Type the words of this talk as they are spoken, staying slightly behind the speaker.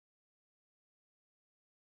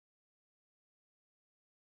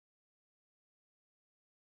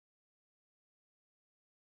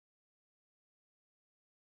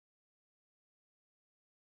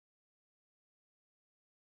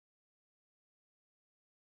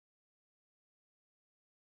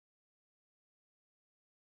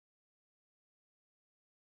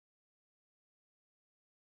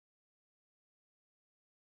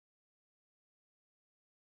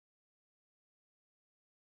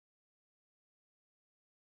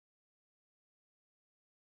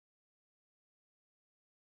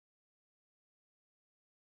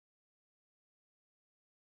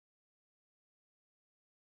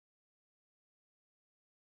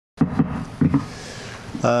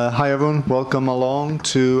Hi everyone, welcome along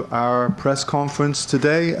to our press conference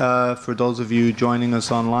today. For those of you joining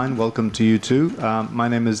us online, welcome to you too. My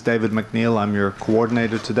name is David McNeil, I'm your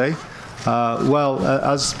coordinator today.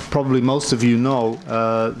 As probably most of you know,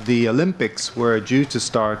 the Olympics were due to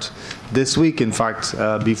start this week, in fact,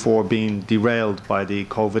 before being derailed by the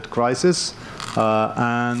COVID crisis.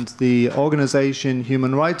 And the organization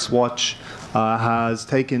Human Rights Watch has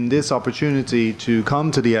taken this opportunity to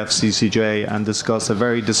come to the FCCJ and discuss a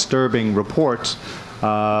very disturbing report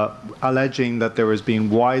alleging that there has been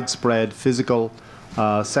widespread physical,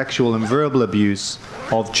 sexual and verbal abuse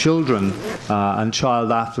of children and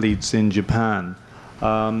child athletes in Japan.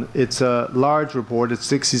 It's a large report, it's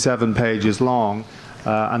 67 pages long,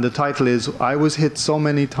 and the title is, "I was hit so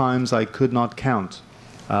many times I could not count."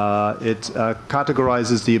 It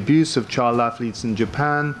categorizes the abuse of child athletes in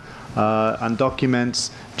Japan and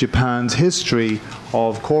documents Japan's history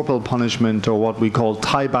of corporal punishment, or what we call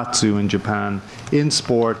taibatsu in Japan, in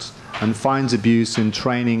sport, and finds abuse in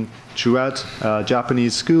training throughout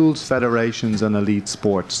Japanese schools, federations and elite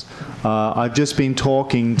sports. I've just been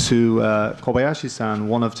talking to Kobayashi-san,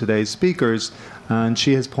 one of today's speakers, and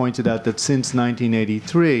she has pointed out that since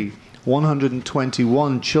 1983,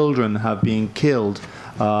 121 children have been killed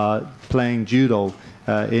playing judo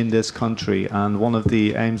in this country, and one of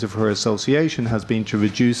the aims of her association has been to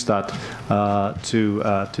reduce that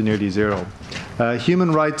to nearly zero.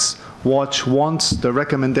 Human Rights Watch wants, the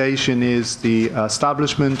recommendation is the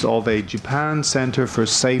establishment of a Japan Center for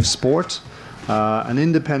Safe Sport, an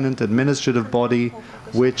independent administrative body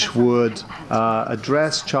which would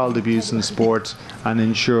address child abuse in sport and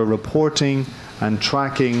ensure reporting and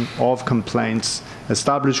tracking of complaints,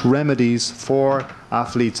 establish remedies for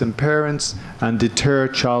athletes and parents, and deter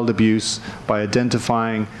child abuse by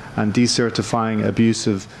identifying and decertifying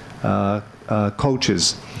abusive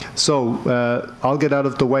coaches. So I'll get out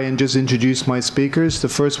of the way and just introduce my speakers. The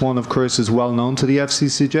first one, of course, is well known to the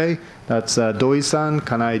FCCJ. That's Doi-san,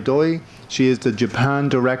 Kanae Doi. She is the Japan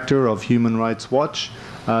Director of Human Rights Watch.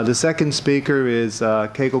 The second speaker is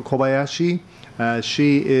Keiko Kobayashi.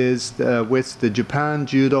 She is with the Japan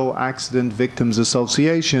Judo Accident Victims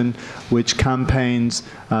Association, which campaigns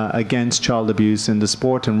against child abuse in the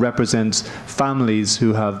sport and represents families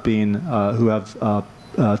who have been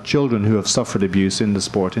children who have suffered abuse in the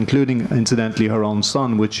sport, including, incidentally, her own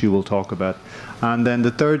son, which she will talk about. And then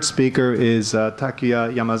the third speaker is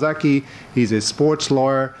Takuya Yamazaki. He's a sports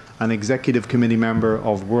lawyer and executive committee member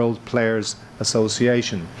of World Players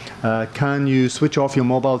Association. Can you switch off your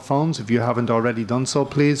mobile phones if you haven't already done so,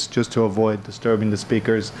 please, just to avoid disturbing the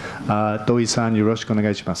speakers. Doi-san, yoroshiku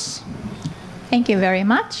onegai shimasu. Thank you very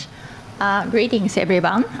much. Greetings,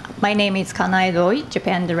 everyone. My name is Kanae Doi,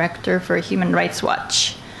 Japan Director for Human Rights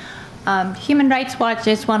Watch. Human Rights Watch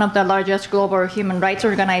is one of the largest global human rights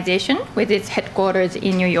organizations with its headquarters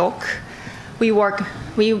in New York.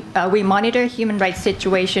 We monitor human rights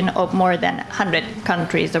situation of more than 100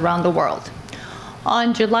 countries around the world.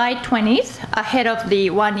 On July 20th, ahead of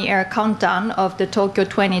the one-year countdown of the Tokyo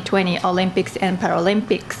 2020 Olympics and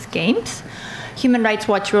Paralympics Games, Human Rights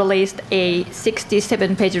Watch released a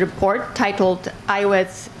 67-page report titled, "I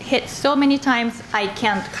was hit so many times I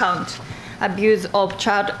can't count. Abuse of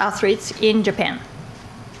child athletes in Japan."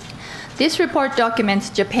 This report documents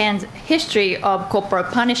Japan's history of corporal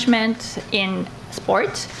punishment in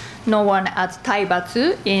sport, known as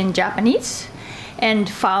taibatsu in Japanese, and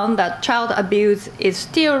found that child abuse is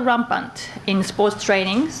still rampant in sports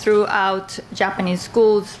training throughout Japanese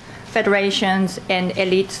schools, federations, and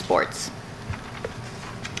elite sports.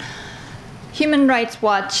 Human Rights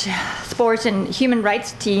Watch Sports and Human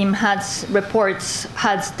Rights Team has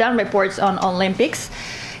done reports on Olympics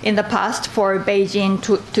in the past for Beijing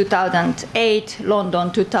 2008,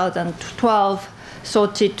 London 2012,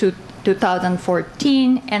 Sochi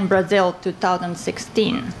 2014, and Brazil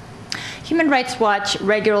 2016. Human Rights Watch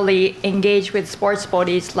regularly engage with sports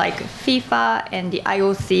bodies like FIFA and the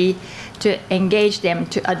IOC to engage them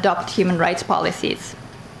to adopt human rights policies.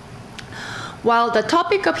 While the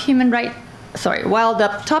topic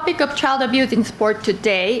of child abuse in sport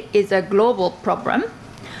today is a global problem,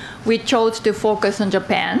 we chose to focus on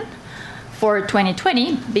Japan for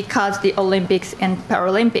 2020 because the Olympics and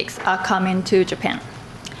Paralympics are coming to Japan.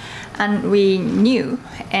 And we knew,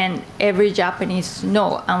 and every Japanese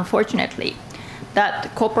know, unfortunately,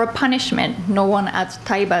 that corporal punishment, known as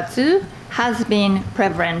taibatsu, has been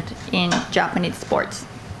prevalent in Japanese sports.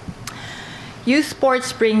 Youth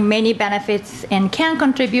sports bring many benefits and can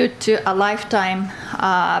contribute to a lifetime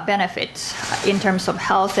benefit in terms of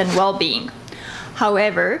health and well-being.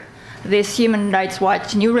 However, this Human Rights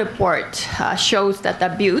Watch new report shows that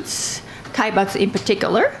abuse, Taibatsu in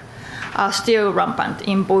particular, are still rampant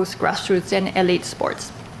in both grassroots and elite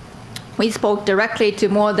sports. We spoke directly to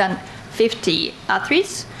more than 50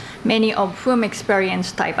 athletes, many of whom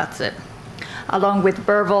experienced Taibatsu, along with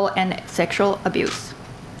verbal and sexual abuse.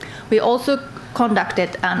 We also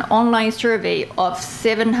conducted an online survey of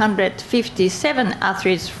 757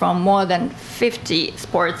 athletes from more than 50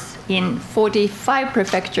 sports in 45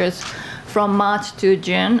 prefectures from March to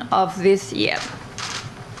June of this year.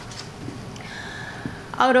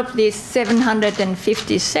 Out of these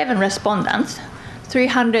 757 respondents,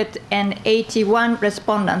 381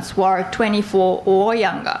 respondents were 24 or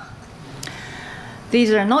younger.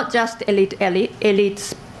 These are not just elite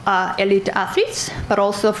athletes, but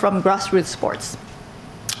also from grassroots sports.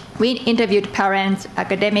 We interviewed parents,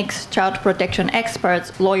 academics, child protection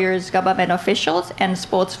experts, lawyers, government officials, and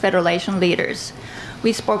sports federation leaders.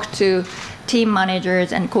 We spoke to team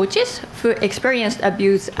managers and coaches who experienced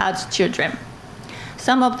abuse as children.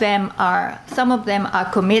 Some of them are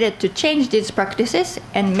committed to change these practices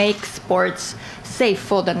and make sports safe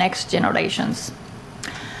for the next generations.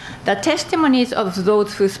 The testimonies of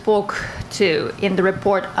those who spoke to in the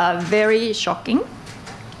report are very shocking.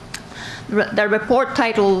 The report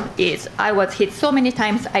title is "I was hit so many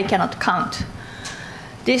times I cannot count."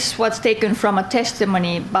 This was taken from a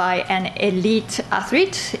testimony by an elite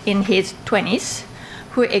athlete in his 20s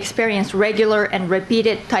who experienced regular and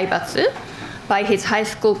repeated Taibatsu by his high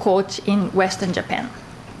school coach in Western Japan.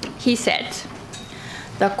 He said,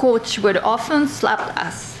 "The coach would often slap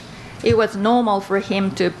us. It was normal for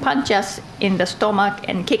him to punch us in the stomach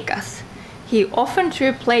and kick us. He often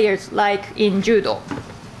threw players like in Judo.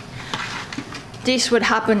 This would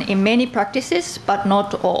happen in many practices, but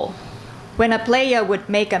not all. When a player would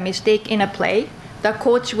make a mistake in a play, the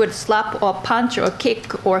coach would slap or punch or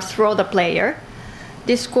kick or throw the player.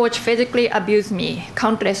 This coach physically abused me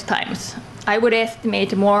countless times. I would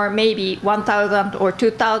estimate more, maybe 1,000 or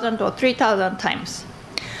 2,000 or 3,000 times.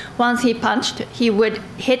 Once he punched, he would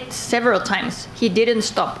hit several times. He didn't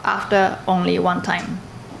stop after only one time."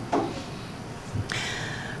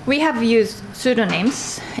 We have used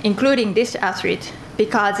pseudonyms, including this athlete,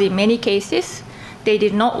 because in many cases, they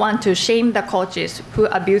did not want to shame the coaches who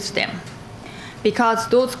abused them, because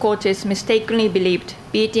those coaches mistakenly believed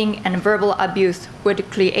beating and verbal abuse would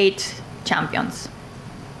create champions.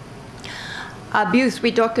 Abuse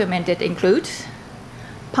we documented includes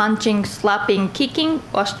punching, slapping, kicking,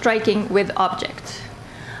 or striking with objects.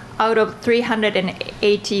 Out of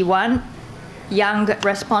 381 young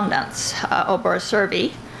respondents of our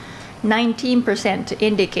survey, 19%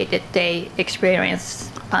 indicated they experienced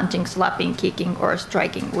punching, slapping, kicking, or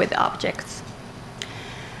striking with objects.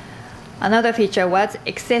 Another feature was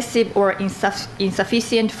excessive or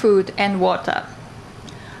insufficient food and water.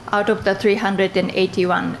 Out of the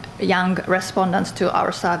 381 young respondents to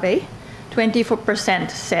our survey, 24%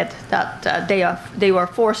 said that they were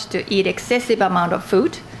forced to eat excessive amount of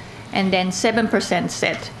food, and then 7%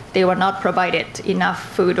 said they were not provided enough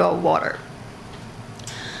food or water.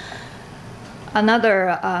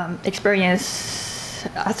 Another experience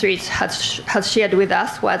athletes has shared with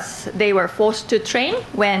us was they were forced to train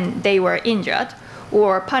when they were injured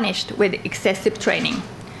or punished with excessive training.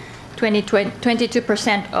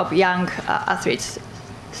 22% of young athletes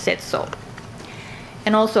said so.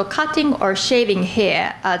 And also cutting or shaving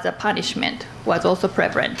hair as a punishment was also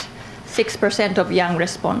prevalent. 6% of young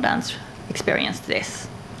respondents experienced this.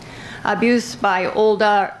 Abuse by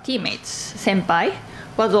older teammates, senpai,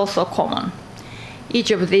 was also common. Each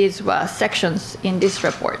of these were sections in this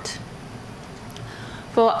report.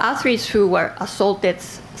 For athletes who were assaulted,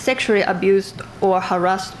 sexually abused, or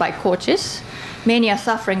harassed by coaches, many are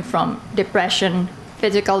suffering from depression,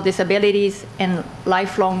 physical disabilities, and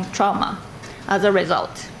lifelong trauma as a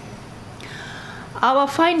result. Our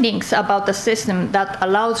findings about the system that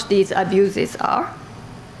allows these abuses are: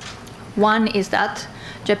 one is that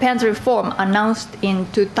Japan's reform announced in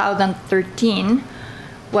 2013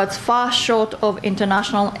 was far short of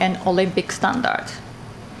international and Olympic standards.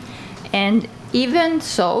 And even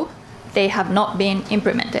so, they have not been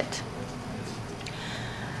implemented.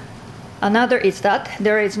 Another is that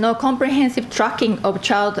there is no comprehensive tracking of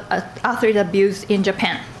child athlete abuse in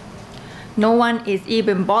Japan. No one is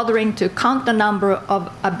even bothering to count the number of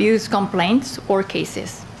abuse complaints or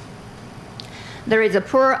cases. There is a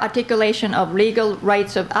poor articulation of legal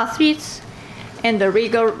rights of athletes and the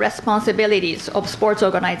legal responsibilities of sports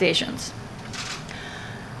organizations.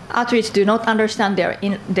 Athletes do not understand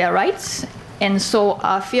their rights and so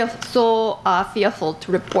are fearful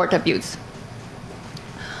to report abuse.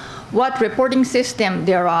 What reporting system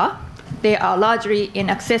there are, they are largely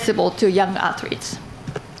inaccessible to young athletes.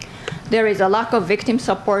 there is a lack of victim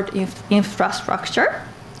support infrastructure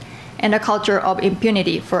and a culture of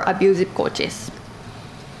impunity for abusive coaches.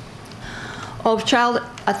 Of child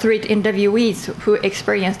athlete interviewees who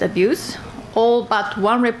experienced abuse, all but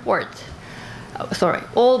one reported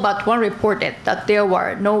that there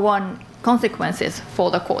were no consequences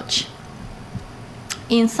for the coach.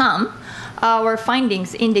 In sum, our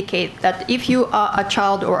findings indicate that if you are a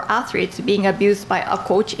child or athlete being abused by a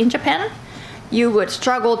coach in Japan, you would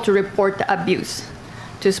struggle to report the abuse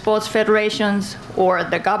to sports federations or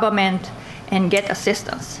the government and get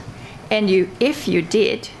assistance. And if you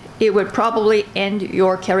did, it would probably end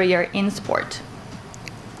your career in sport.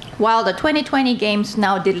 While the 2020 Games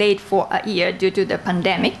now delayed for a year due to the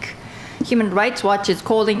pandemic, Human Rights Watch is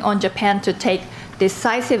calling on Japan to take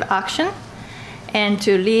decisive action and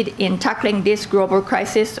to lead in tackling this global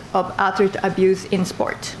crisis of athlete abuse in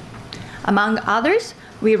sport. Among others,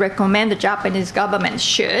 we recommend the Japanese government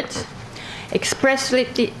should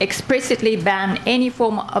explicitly ban any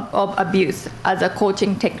form of abuse as a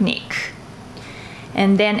coaching technique,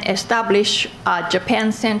 and then establish a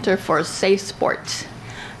Japan Center for Safe Sports,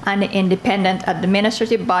 an independent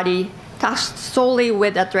administrative body tasked solely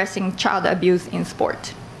with addressing child abuse in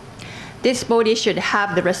sport. This body should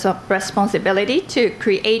have the responsibility to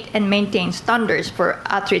create and maintain standards for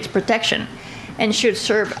athletes' protection and should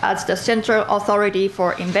serve as the central authority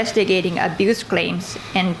for investigating abuse claims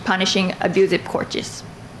and punishing abusive coaches.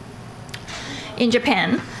 In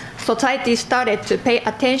Japan, society started to pay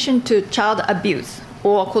attention to child abuse,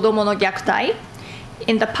 or 子供の虐待,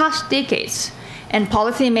 in the past decades, and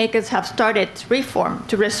policymakers have started reform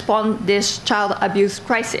to respond to this child abuse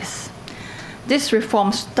crisis. This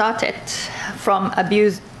reform started from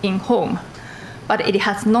abuse in home, but it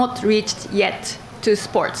has not reached yet to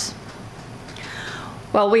sports.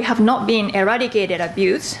 Well, we have not been eradicated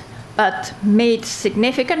abuse, but made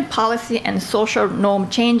significant policy and social norm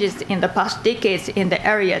changes in the past decades in the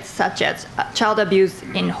areas such as child abuse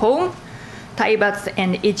in home, taibats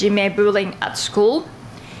and ijime bullying at school,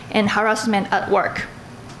 and harassment at work.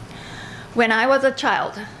 When I was a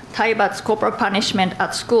child, taibats, corporal punishment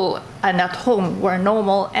at school and at home were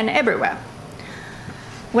normal and everywhere.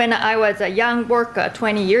 When I was a young worker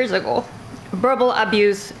 20 years ago, verbal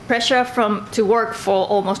abuse, pressure to work for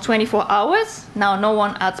almost 24 hours, now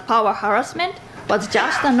known as power harassment, was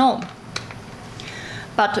just a norm.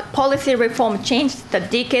 But policy reform changed the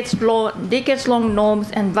decades-long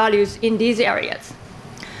norms and values in these areas.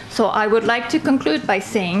 So I would like to conclude by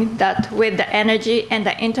saying that with the energy and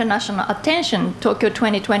the international attention Tokyo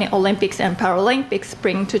 2020 Olympics and Paralympics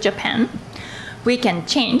bring to Japan, we can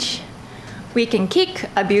kick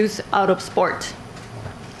abuse out of sport.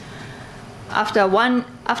 After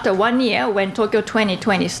one year, when Tokyo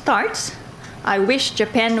 2020 starts, I wish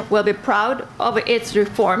Japan will be proud of its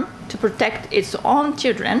reform to protect its own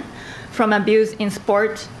children from abuse in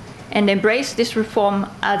sport and embrace this reform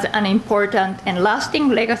as an important and lasting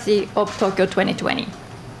legacy of Tokyo 2020.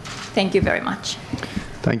 Thank you very much.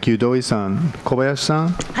 Thank you, Doi-san.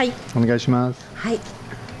 Kobayashi-san, はい、お願いします。はい。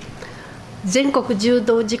全国柔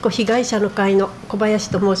道事故被害者の会の小林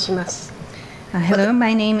と申します。Hello,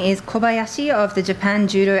 my name is Kobayashi of the Japan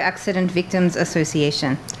Judo Accident Victims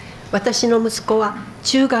Association. 私の息子は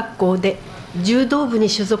中学校で柔道部に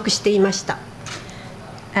所属していました。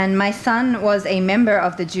And my son was a member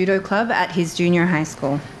of the judo club at his junior high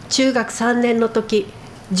school. 中学3年の時、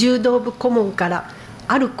柔道部顧問から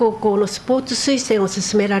ある高校のスポーツ推薦を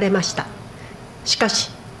勧められました。しかし、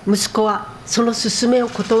息子はその勧めを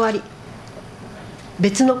断り、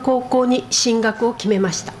別の高校に進学を決め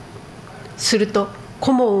ました。すると、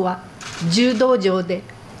顧問は柔道場で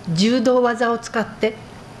柔道技を使って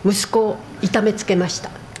息子を痛めつけました。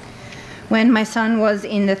When my son was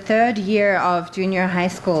in the third year of junior high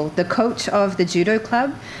school, the coach of the judo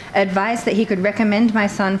club advised that he could recommend my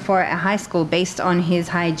son for a high school based on his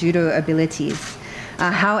high judo abilities.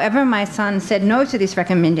 However, my son said no to this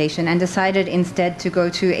recommendation and decided instead to go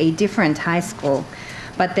to a different high school.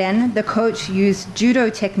 But then the coach used judo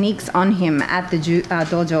techniques on him at the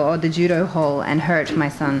dojo or the judo hall and hurt my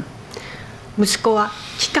son. 息子は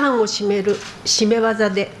期間を締める締め技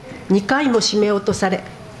で2回も締め落とされ、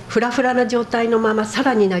フラフラな状態のままさ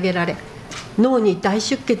らに投げられ、脳に大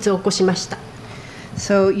出血を起こしました。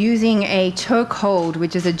So using a choke hold,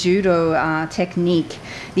 which is a judo technique,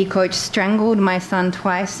 the coach strangled my son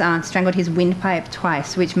twice, strangled his windpipe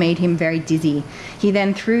twice, which made him very dizzy. He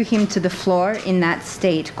then threw him to the floor in that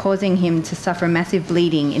state, causing him to suffer massive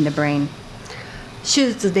bleeding in the brain. 手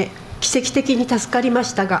術で奇跡的に助かりま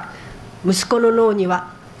したが、息子の脳に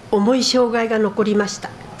は重い障害が残りました。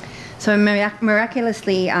So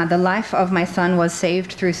miraculously, the life of my son was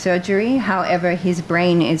saved through surgery. However, his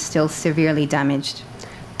brain is still severely damaged.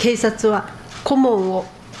 警察は顧問を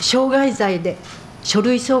傷害罪で書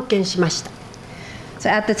類送検しました。 So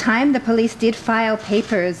at the time, the police did file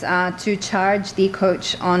papers to charge the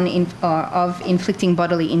coach of inflicting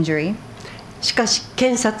bodily injury. しかし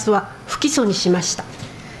検察は不起訴にしました。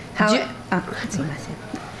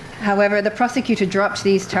 However, the prosecutor dropped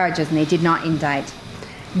these charges and they did not indict.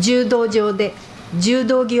 柔道場で柔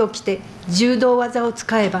道着を着て柔道技を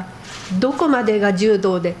使えばどこまでが柔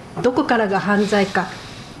道でどこからが犯罪か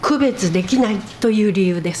区別できないという理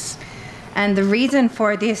由です。 And the reason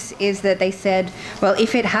for this is that they said, well,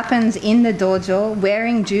 if it happens in the dojo,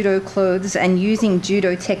 wearing judo clothes and using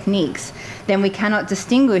judo techniques, then we cannot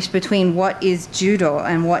distinguish between what is judo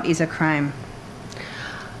and what is a crime.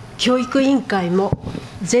 教育委員会も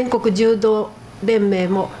全国柔道連盟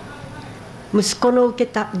も息子の受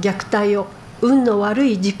けた虐待を運の悪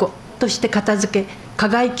い事故として片付け、加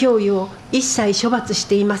害教諭を一切処罰し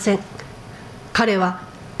ていません。彼は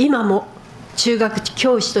今も中学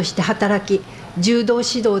教師として働き、柔道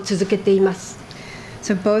指導を続けています。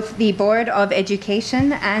 So both the Board of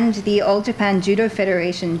Education and the All Japan Judo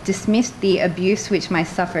Federation dismissed the abuse which I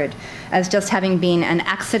suffered as just having been an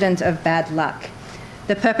accident of bad luck.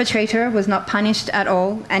 The perpetrator was not punished at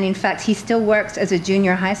all, and in fact he still works as a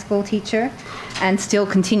junior high school teacher and still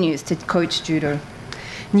continues to coach judo.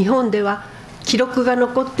 日本では記録が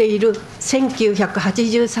残っている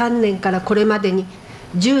1983年からこれまでに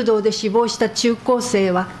柔道で死亡した中高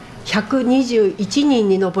生は121人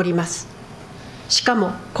に上ります。しか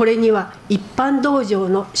もこれには一般道場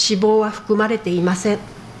の死亡は含まれていません。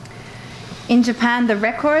 In Japan, the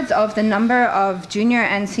records of the number of junior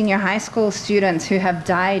and senior high school students who have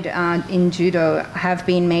died in judo have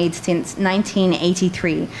been made since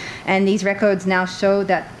 1983. And these records now show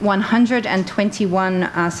that 121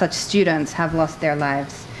 such students have lost their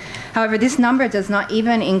lives. However, this number does not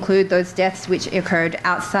even include those deaths which occurred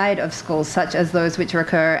outside of schools, such as those which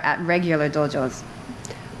occur at regular dojos.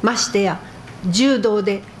 ましてや柔道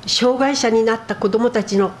で障害者になった子どもた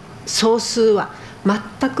ちの総数は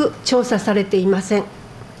全く調査されていません。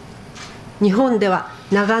日本では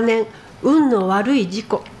長年運の悪い事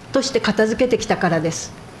故として片付けてきたからで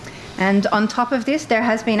す。 And on top of this, there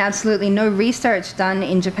has been absolutely no research done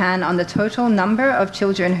in Japan on the total number of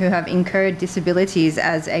children who have incurred disabilities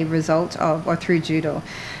as a result of or through judo.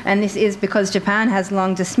 And this is because Japan has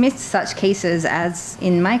long dismissed such cases as,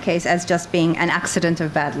 in my case, as just being an accident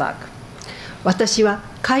of bad luck. 私は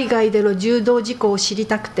海外での柔道事故を知り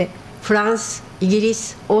たくて、フランス、イギリ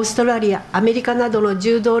ス、オーストラリア、アメリカなどの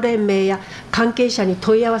柔道連盟や関係者に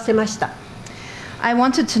問い合わせました。 I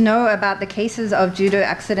wanted to know about the cases of judo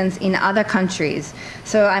accidents in other countries.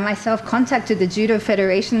 So I myself contacted the judo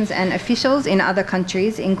federations and officials in other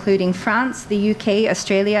countries, including France, the UK,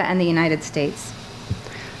 Australia, and the United States.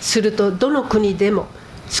 するとどの国でも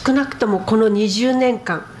少なくともこの20年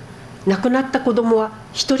間亡くなった子どもは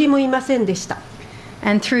一人もいませんでした。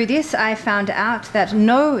 And through this, I found out that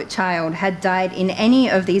no child had died in any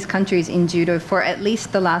of these countries in judo for at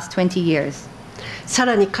least the last 20 years. さ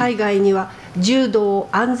らに海外には柔道を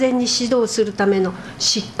安全に指導するための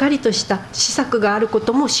しっかりとした施策があるこ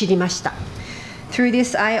とも知りました。 Through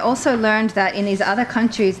this, I also learned that in these other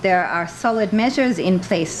countries there are solid measures in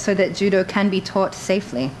place so that judo can be taught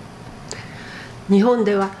safely. 日本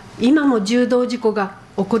では今も柔道事故が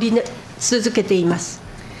起こり続けています。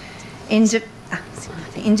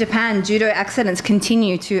 In Japan, judo accidents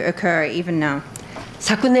continue to occur even now.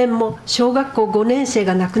 昨年も小学校5年生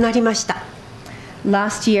が亡くなりました。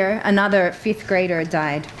 Last year, another fifth grader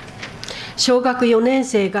died. 小学4年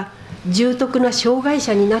生が重篤な障害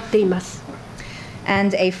者になっています。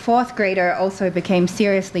 And a fourth grader also became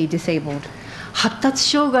seriously disabled. 発達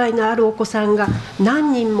障害のあるお子さんが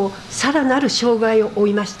何人もさらなる障害を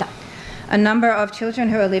負いました。 A number of children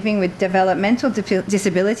who are living with developmental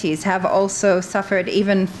disabilities have also suffered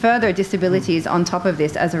even further disabilities on top of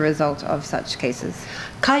this as a result of such cases.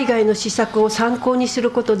 海外の施策を参考にす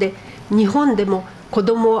ることで日本でも子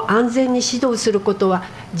どもを安全に指導することは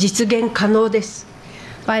実現可能です。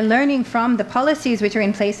 By learning from the policies which are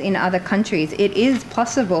in place in other countries, it is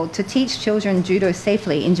possible to teach children judo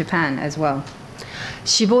safely in Japan as well.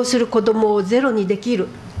 死亡する子どもをゼロにできる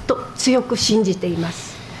と強く信じていま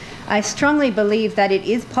す。 I strongly believe that it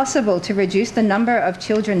is possible to reduce the number of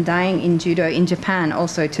children dying in judo in Japan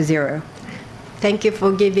also to zero. Thank you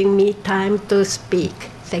for giving me time to speak.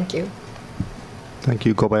 Thank you. Thank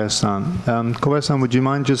you, Kobayashi-san. Kobayashi-san, would you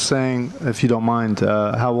mind just saying, if you don't mind,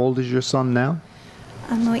 how old is your son now?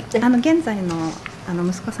 現在の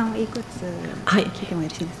息子さんはいくつ聞いてもよ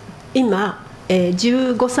ろしいですか？今、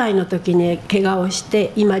15歳の時に怪我をし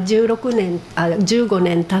て今15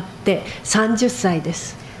年経って30歳で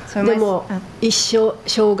す。でも一生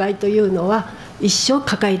障害というのは一生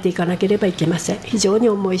抱えていかなければいけません。非常に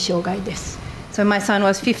重い障害です。So my son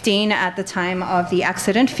was 15 at the time of the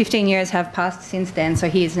accident. 15 years have passed since then, so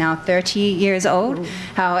he is now 30 years old.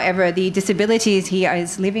 However, the disabilities he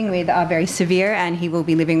is living with are very severe, and he will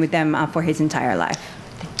be living with them for his entire life.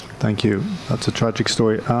 Thank you. That's a tragic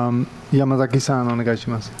story. Yamazaki-san,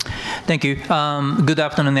 onegaishimasu. Thank you. Good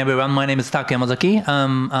afternoon, everyone. My name is Takuya Yamazaki.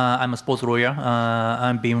 I'm a sports lawyer.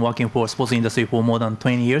 I've been working for the sports industry for more than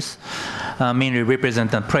 20 years, mainly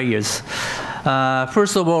representing players.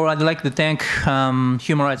 First of all, I'd like to thank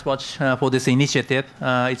Human Rights Watch for this initiative.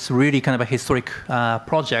 It's really kind of a historic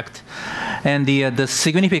project. And the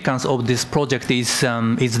significance of this project is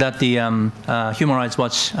that the Human Rights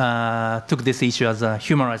Watch took this issue as a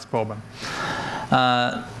human rights problem.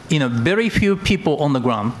 Very few people on the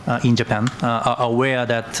ground in Japan are aware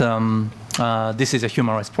that this is a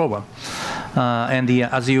human rights problem. And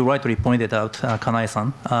as you rightly pointed out,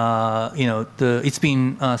 Kanae-san, it's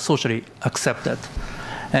been socially accepted.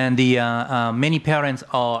 And many parents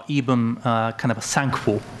are even kind of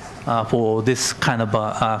thankful for this kind of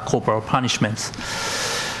corporal punishments.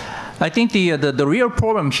 I think the real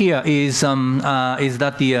problem here is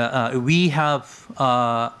that we have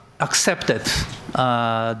accepted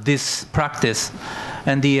this practice,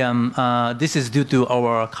 and this is due to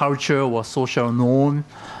our culture or social norm,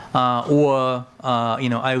 or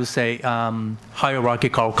I would say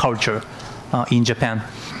hierarchical culture in Japan.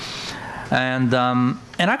 And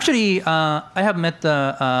actually, I have met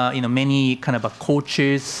many kind of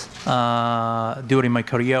coaches during my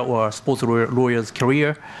career or sports lawyer's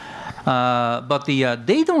career. But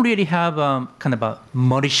they don't really have kind of a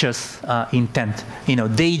malicious intent.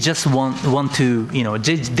 They just want to,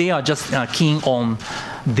 they are just keen on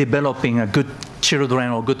developing good children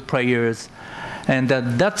or good players, and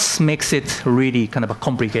that makes it really kind of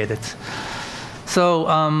complicated. So,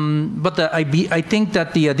 but I think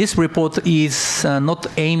that this report is not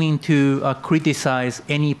aiming to criticize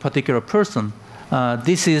any particular person.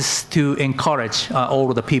 This is to encourage all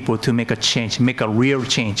of the people to make a change, make a real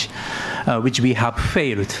change, which we have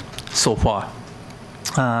failed so far.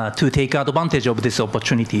 To take advantage of this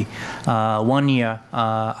opportunity 1 year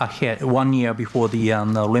ahead, 1 year before the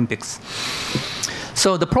Olympics.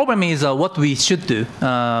 So the problem is what we should do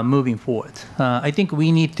moving forward. I think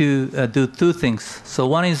we need to do two things. So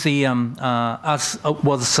one is as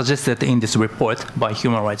was suggested in this report by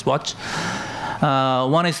Human Rights Watch.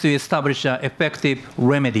 One is to establish an effective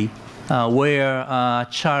remedy where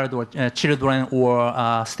children or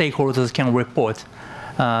stakeholders can report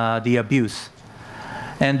the abuse.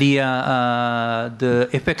 And the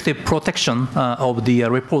effective protection of the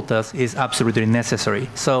reporters is absolutely necessary.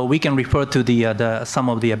 So we can refer to some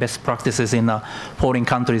of the best practices in foreign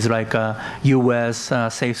countries like US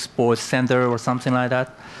Safe Sports Center or something like that.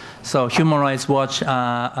 So Human Rights Watch,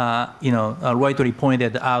 rightly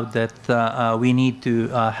pointed out that we need to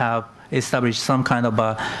have established some kind of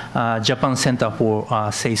a Japan Center for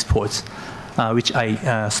Safe Sports, which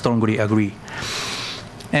I strongly agree.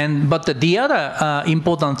 But the other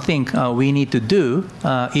important thing we need to do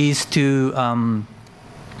is to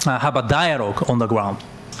have a dialogue on the ground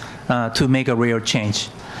to make a real change.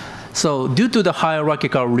 So due to the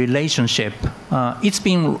hierarchical relationship, it's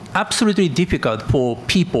been absolutely difficult for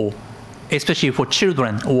people, especially for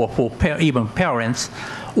children or for even parents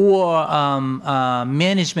or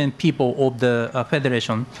management people of the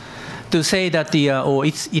federation, to say that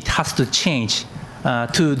it has to change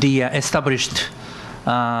to the established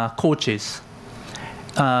coaches.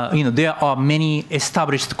 There are many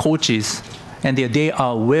established coaches, and they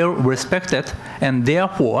are well respected, and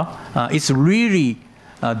therefore it's really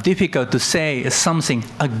difficult to say something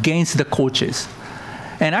against the coaches.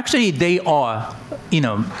 And actually, they are, in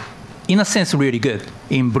a sense, really good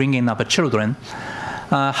in bringing up children.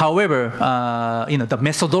 However, the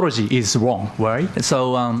methodology is wrong, right?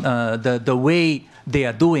 So the way they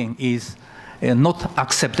are doing is not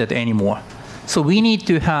accepted anymore. So we need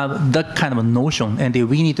to have that kind of a notion, and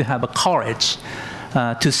we need to have a courage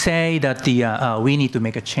to say that we need to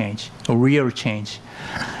make a change, a real change.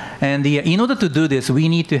 And in order to do this, we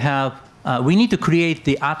need to create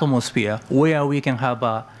the atmosphere where we can have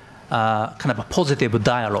a kind of a positive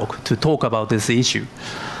dialogue to talk about this issue.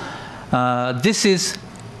 This is,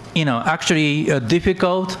 actually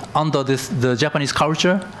difficult under the Japanese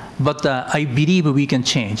culture, but I believe we can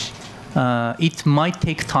change. It might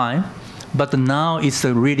take time, but now it's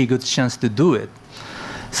a really good chance to do it.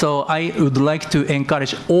 So I would like to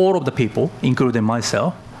encourage all of the people, including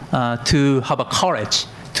myself, to have a courage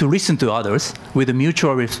to listen to others with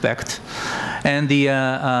mutual respect, and we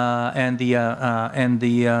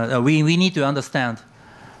need to understand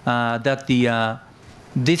that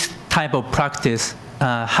this type of practice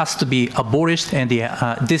has to be abolished, and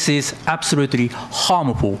this is absolutely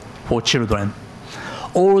harmful for children.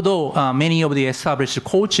 Although many of the established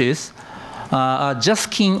coaches are just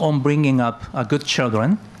keen on bringing up good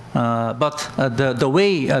children, but the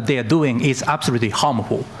way they are doing is absolutely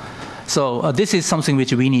harmful. So this is something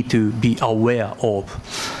which we need to be aware of.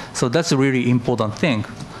 So that's a really important thing.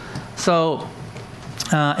 So,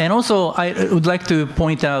 and also I would like to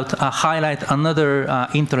point out, highlight another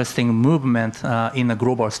interesting movement in the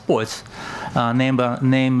global sports, named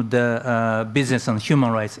the Business and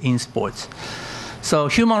Human Rights in Sports. So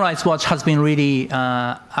Human Rights Watch has been really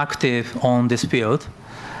active on this field.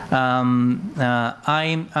 I'm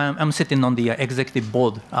sitting on the executive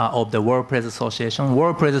board of the World Press Association.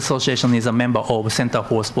 World Press Association is a member of Center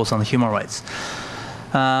for Sports and Human Rights.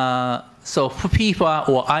 So for FIFA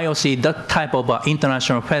or IOC, that type of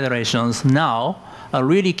international federations now are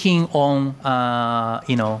really keen on,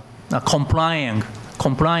 complying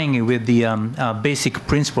with the basic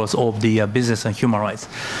principles of the business and human rights.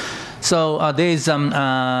 So there is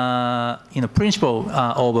principle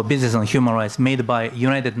of business and human rights made by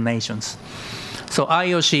United Nations. So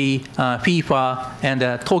IOC, FIFA, and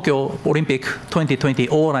Tokyo Olympic 2020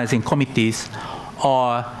 organizing committees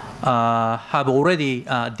have already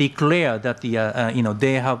declared that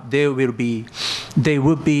they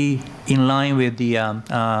would be in line with the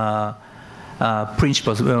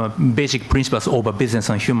basic principles of business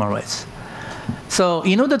and human rights. So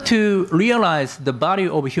in order to realize the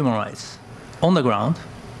value of human rights on the ground,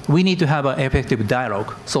 we need to have an effective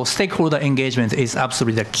dialogue. So stakeholder engagement is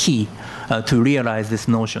absolutely the key to realize this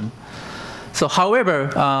notion. So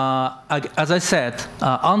however, as I said,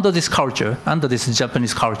 under this culture, under this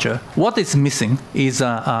Japanese culture, what is missing is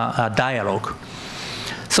a dialogue.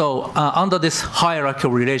 So under this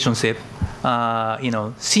hierarchical relationship,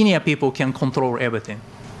 senior people can control everything.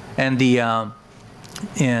 And the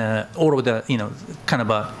all of the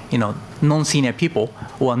non-senior people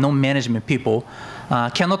or non-management people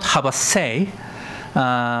cannot have a say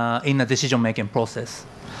in the decision-making process.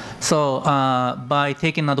 So by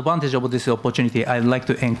taking advantage of this opportunity, I'd like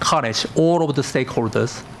to encourage all of the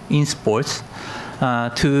stakeholders in sports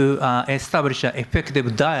to establish an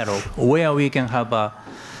effective dialogue where we can have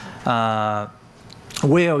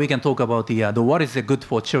where we can talk about what is good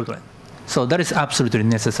for children. So that is absolutely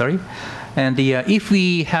necessary. And if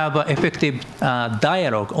we have an effective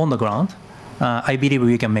dialogue on the ground, I believe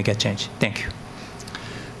we can make a change. Thank you.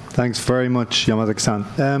 Thanks very much,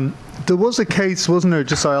 Yamazaki-san. There was a case, wasn't there,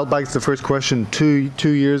 just I'll back to the first question, two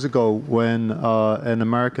years ago when an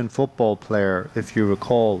American football player, if you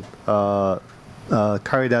recall,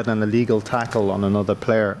 carried out an illegal tackle on another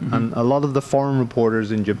player. Mm-hmm. And a lot of the foreign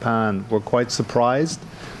reporters in Japan were quite surprised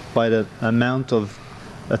by the amount of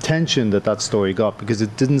attention that story got, because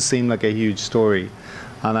it didn't seem like a huge story.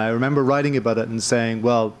 And I remember writing about it and saying,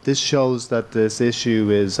 well, this shows that this issue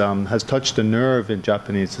has touched a nerve in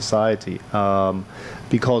Japanese society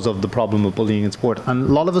because of the problem of bullying in sport. And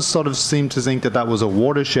a lot of us sort of seem to think that was a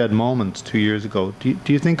watershed moment 2 years ago. Do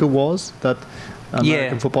you think it was, that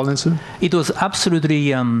American football incident? It was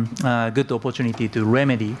absolutely a good opportunity to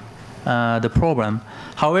remedy the problem.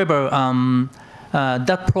 However,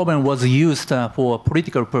 that problem was used for a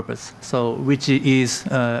political purpose, so which is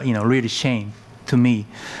really shame to me.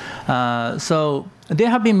 So there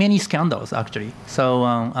have been many scandals actually. So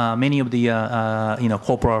many of the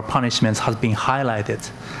corporal punishments have been highlighted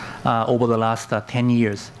over the last 10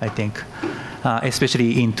 years, I think,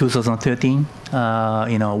 especially in 2013,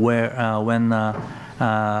 when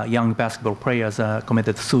young basketball players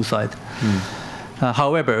committed suicide.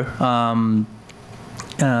 However,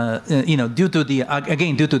 due to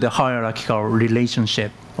the hierarchical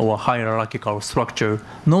relationship or hierarchical structure,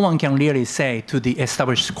 no one can really say to the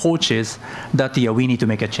established coaches that we need to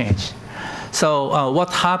make a change. So what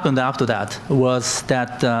happened after that was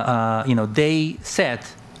that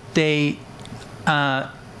they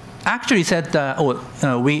actually said,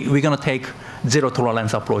 we're going to take zero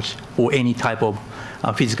tolerance approach for any type of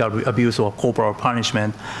physical abuse or corporal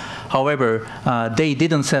punishment. However, they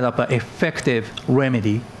didn't set up an effective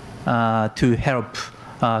remedy to help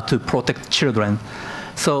to protect children.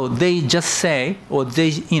 So they just say, or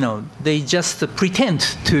they just pretend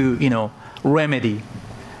to remedy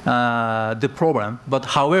the problem. But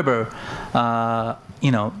however,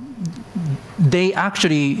 they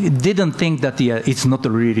actually didn't think that it's not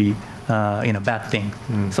really bad thing.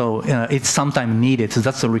 So it's sometimes needed. So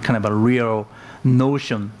that's a kind of a real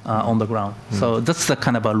notion on the ground. So that's the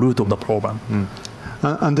kind of a root of the problem.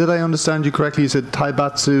 And did I understand you correctly? You said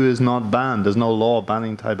taibatsu is not banned. There's no law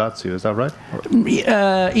banning taibatsu. Is that right?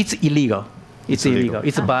 It's illegal. It's illegal.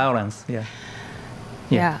 It's a violence.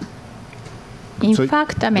 Yeah. In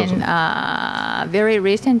fact, I mean, very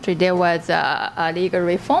recently there was a legal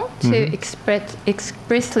reform to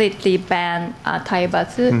explicitly ban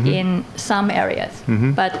taibatsu in some areas,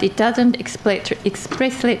 but it doesn't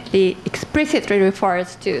explicitly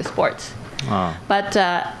refers to sports. But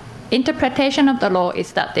interpretation of the law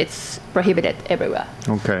is that it's prohibited everywhere.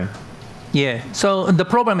 Okay. Yeah. So the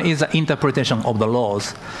problem is the interpretation of the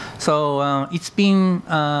laws. So it's been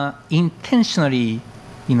intentionally,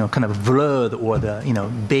 kind of blurred or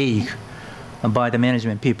vague by the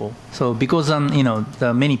management people. So because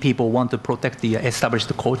many people want to protect the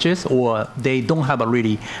established coaches, or they don't have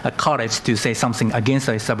a courage to say something against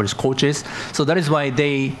the established coaches. So that is why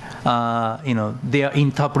they, their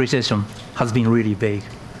interpretation has been really vague.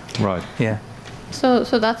 Right. Yeah. So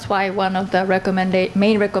that's why one of the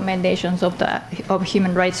main recommendations of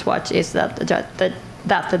Human Rights Watch is that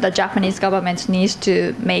the Japanese government needs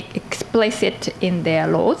to make explicit in their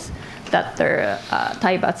laws that their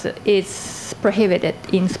taibatsu is prohibited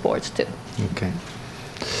in sports too. Okay.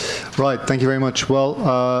 Right, thank you very much.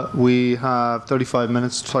 Well, we have 25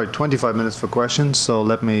 minutes for questions, so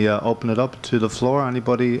let me open it up to the floor.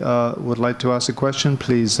 Anybody would like to ask a question,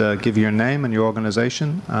 please give your name and your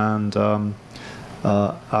organization and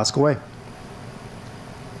ask away.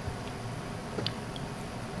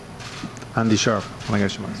 Andy Sharp,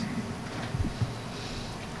 onegaishimasu.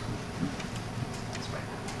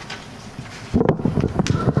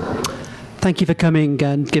 Thank you for coming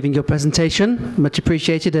and giving your presentation. Much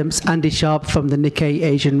appreciated. I'm Andy Sharp from the Nikkei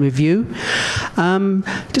Asian Review.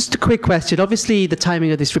 Just a quick question. Obviously, the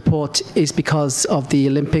timing of this report is because of the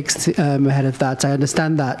Olympics ahead of that. I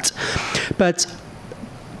understand that. But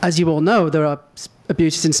as you all know, there are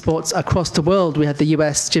abuses in sports across the world. We had the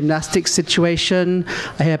US gymnastics situation.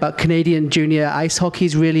 I hear about Canadian junior ice hockey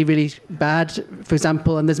is really, really bad, for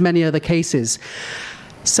example, and there's many other cases.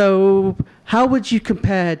 So how would you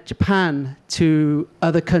compare Japan to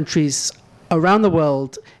other countries around the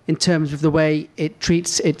world in terms of the way it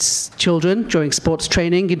treats its children during sports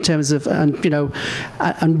training, in terms of,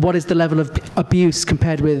 and what is the level of abuse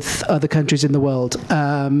compared with other countries in the world?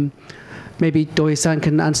 Maybe Doi-san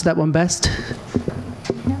can answer that one best.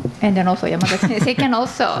 And then also Yamazaki can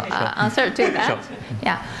also answer to that. Sure.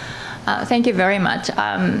 Yeah. Thank you very much.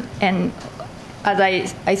 And as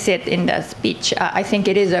I said in the speech, I think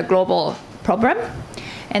it is a global problem.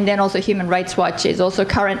 And then also Human Rights Watch is also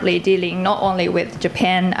currently dealing not only with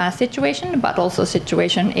Japan situation, but also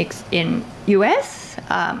situation in US,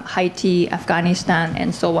 Haiti, Afghanistan,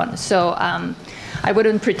 and so on. So I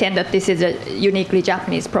wouldn't pretend that this is a uniquely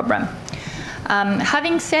Japanese problem.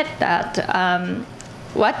 Having said that,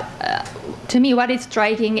 to me, what is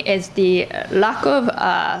striking is the lack of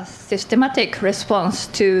systematic response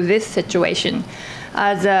to this situation.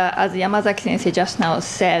 As Yamazaki Sensei just now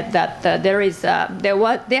said, that there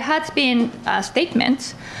has been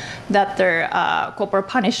statements that their corporal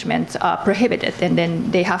punishments are prohibited, and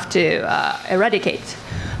then they have to eradicate.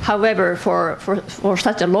 However, for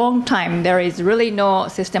such a long time, there is really no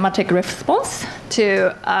systematic response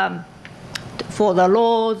to for the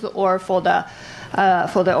laws or for the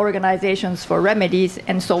organizations for remedies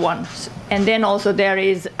and so on. And then also there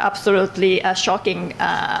is absolutely a shocking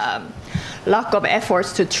lack of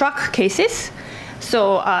efforts to track cases.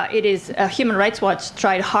 So it is Human Rights Watch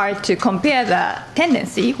tried hard to compare the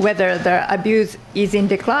tendency, whether the abuse is in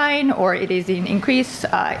decline or it is in increase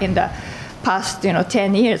in the past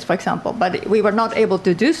 10 years, for example. But we were not able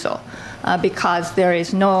to do so because there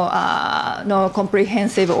is no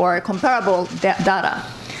comprehensive or comparable data.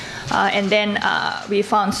 And then we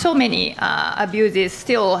found so many abuses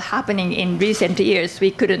still happening in recent years, we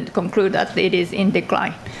couldn't conclude that it is in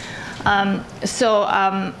decline. So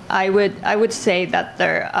I would say that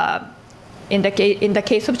in the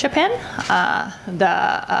case of Japan,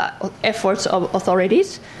 the efforts of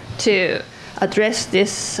authorities to address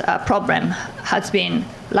this problem has been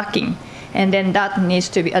lacking, and then that needs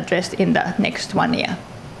to be addressed in the next 1 year.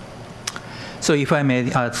 So if I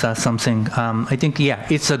may add something, I think, yeah,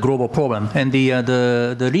 it's a global problem. And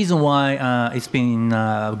the reason why it's been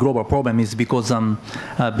a global problem is because of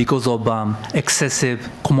excessive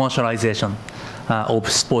commercialization of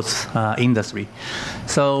sports industry.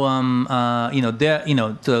 So,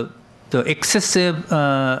 the excessive,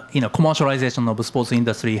 commercialization of the sports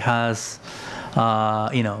industry has,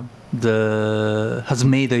 has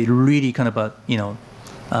made a really kind of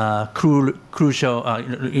a crucial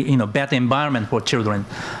bad environment for children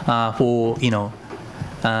for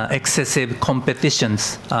excessive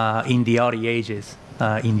competitions in the early ages.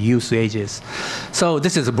 In youth ages. So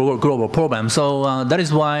this is a global problem. So that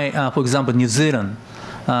is why, for example, New Zealand,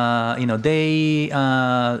 they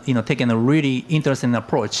taken a really interesting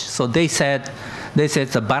approach. So they said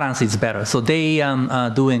the balance is better. So they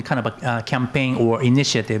doing kind of a campaign or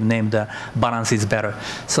initiative named Balance is Better.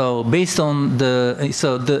 So based on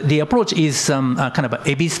the approach is kind of an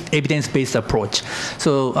evidence-based approach.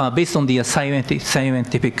 So based on the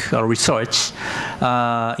scientific research,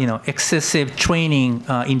 excessive training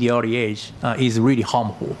in the early age is really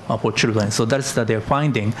harmful for children. So that's their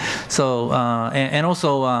finding. So and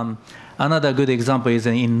also another good example is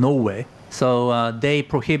in Norway. So they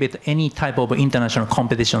prohibit any type of international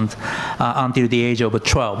competitions until the age of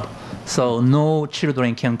 12. So no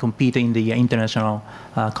children can compete in the international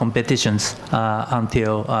competitions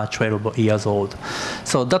until 12 years old.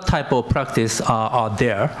 So that type of practice are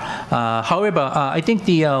there. However, I think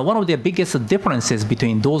one of the biggest differences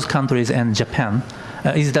between those countries and Japan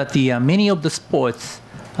is that many of the sports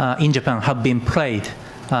in Japan have been played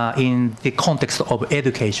in the context of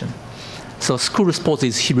education. So school sports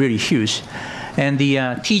is really huge. And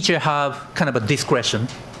the teacher have kind of a discretion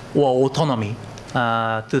or autonomy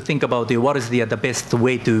to think about what is the best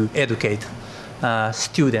way to educate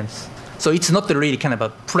students. So it's not really kind of a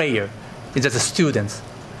player, it's just students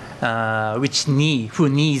who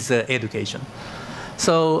needs education.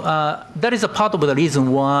 So that is a part of the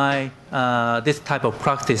reason why this type of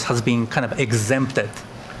practice has been kind of exempted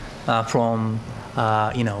from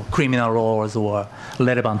criminal laws or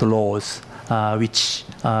relevant laws. Which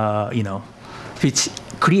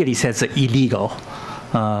clearly says illegal.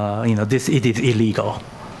 It is illegal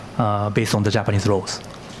based on the Japanese laws.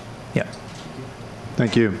 Yeah.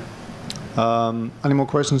 Thank you. Any more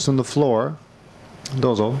questions on the floor?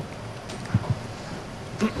 Dozo.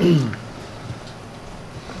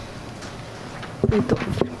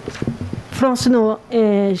 フランスの、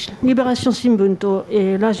リベラション新聞と、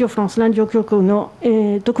ラジオフランスラジオ局の、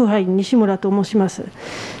特派員西村と申します。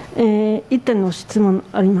一点の質問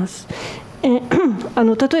あります。例え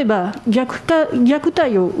ば虐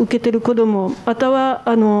待を受けている子どもまたは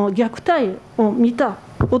虐待を見た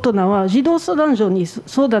大人は児童相談所に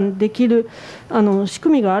相談できる仕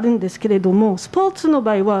組みがあるんですけれども、スポーツの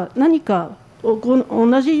場合は何か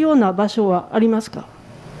同じような場所はありますか？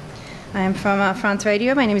 I'm from France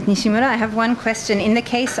Radio. My name is Nishimura. I have one question. In the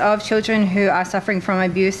case of children who are suffering from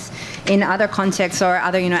abuse in other contexts or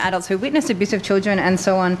other adults who witness abuse of children and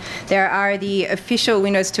so on, there are the official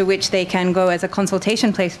windows to which they can go as a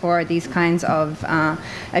consultation place for these kinds of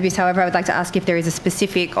abuse. However, I would like to ask if there is a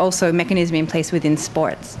specific also mechanism in place within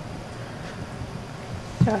sports.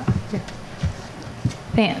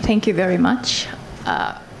 Thank you very much.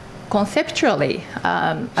 Conceptually,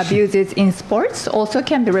 abuses in sports also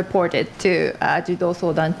can be reported to Judo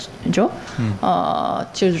Sodanjo,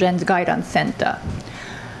 Children's Guidance Center.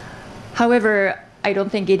 However, I don't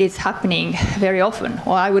think it is happening very often,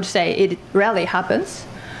 or I would say it rarely happens.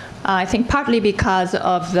 I think partly because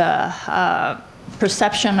of the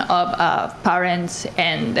perception of parents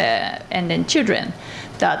and then children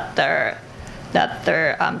that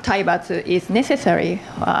their taibatsu is necessary.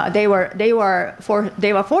 They were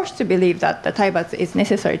forced to believe that the taibatsu is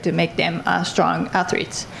necessary to make them strong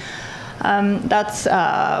athletes. That's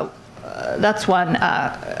one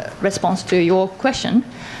response to your question.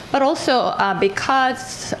 But also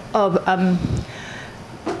because of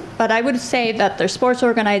but I would say that the sports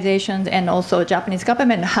organizations and also Japanese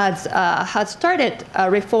government has started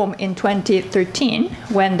a reform in 2013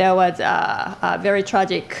 when there was a very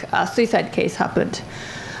tragic suicide case happened.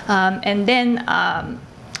 And then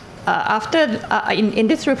after in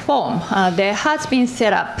this reform, there has been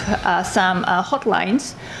set up some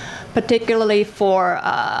hotlines, particularly for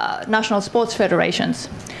national sports federations.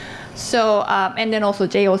 So and then also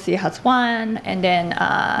JOC has one, and then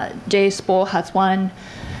JSPO has one.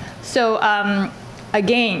 So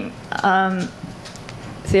again,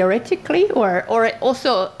 theoretically, or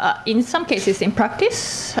also in some cases in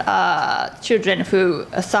practice, children who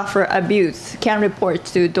suffer abuse can report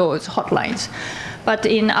to those hotlines. But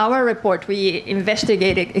in our report, we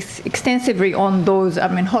investigated extensively on those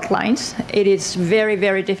hotlines. It is very,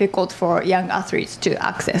 very difficult for young athletes to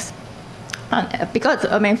access. Because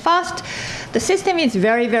first, the system is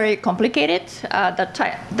very, very complicated.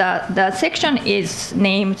 The section is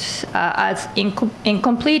named as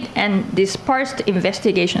incomplete and dispersed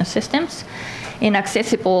investigation systems,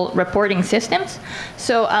 inaccessible reporting systems.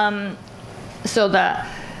 So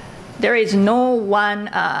there is no one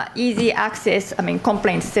easy access,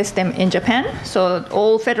 complaint system in Japan. So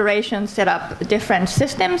all federations set up different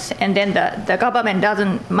systems, and then the government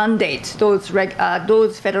doesn't mandate those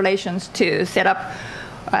federations to set up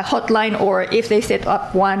a hotline, or if they set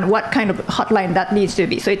up one, what kind of hotline that needs to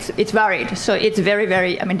be. So it's varied. So it's very,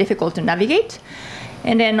 very difficult to navigate.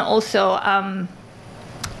 And then also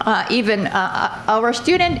even our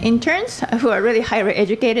student interns who are really highly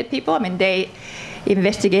educated people, they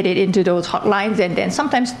investigated into those hotlines, and then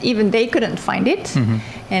sometimes even they couldn't find it.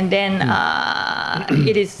 And then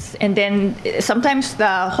sometimes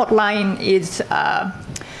the hotline is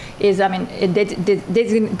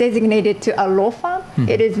designated to a law firm.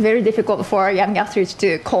 It is very difficult for young athletes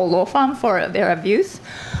to call law firm for their abuse.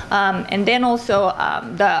 And then also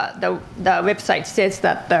the website says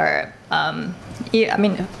that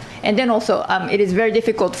and then also it is very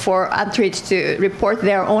difficult for athletes to report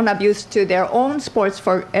their own abuse to their own sports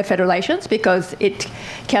federations, because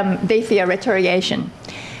they fear retaliation.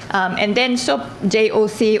 And then so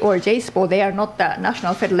JOC or JSPO, they are not the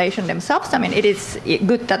national federation themselves. It is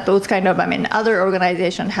good that those kind of other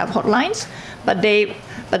organizations have hotlines, but their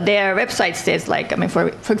website says, like,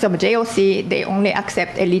 for example, JOC, they only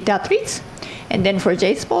accept elite athletes. And then for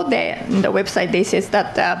JSPO, the website, they says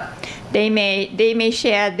that they may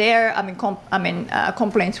share their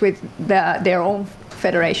complaints with their own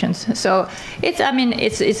federations. So it's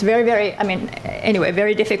very, very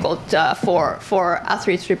very difficult for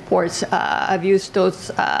athletes reports abuse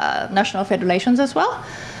those national federations as well.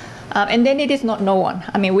 And then it is not no one.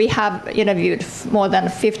 We have interviewed more than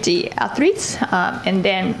 50 athletes, and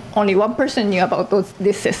then only one person knew about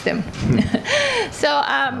this system. So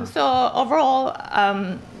overall,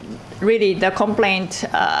 really the complaint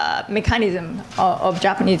mechanism of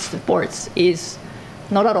Japanese sports is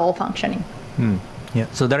not at all functioning. Yeah,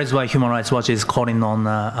 so that is why Human Rights Watch is calling on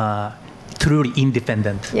truly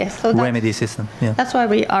independent remedy system. Yeah. That's why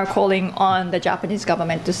we are calling on the Japanese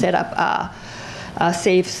government to set up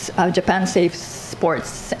Japan Safe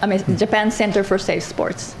Sports. Japan Center for Safe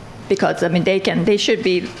Sports, because there should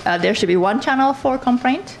be one channel for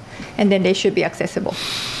complaint, and then they should be accessible.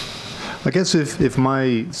 I guess if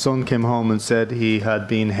my son came home and said he had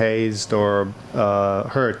been hazed or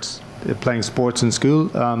hurt playing sports in school,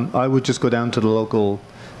 I would just go down to the local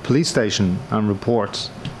police station and report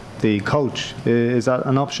the coach. Is that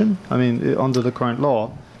an option? Under the current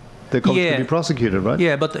law, the coach could be prosecuted, right?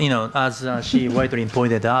 Yeah, but as she rightly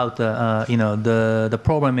pointed out, the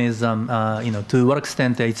problem is, to what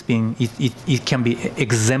extent it can be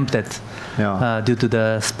exempted due to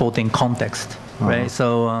the sporting context, right?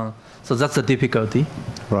 So that's the difficulty.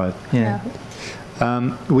 Right. Yeah.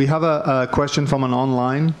 We have a question from an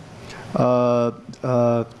online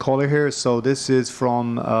caller here. So this is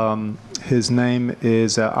from, his name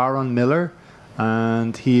is Aaron Miller,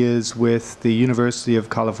 and he is with the University of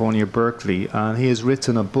California, Berkeley, and he has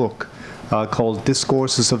written a book called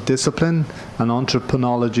Discourses of Discipline, an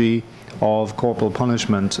Anthropology of Corporal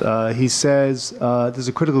Punishment. He says, there's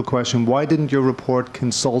a critical question: why didn't your report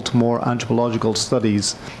consult more anthropological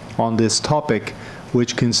studies on this topic,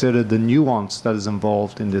 which considered the nuance that is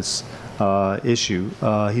involved in this issue?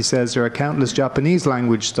 He says there are countless Japanese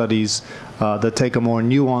language studies that take a more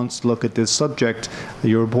nuanced look at this subject.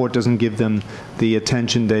 Your report doesn't give them the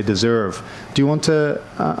attention they deserve. Do you want to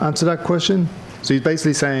answer that question? So he's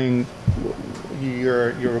basically saying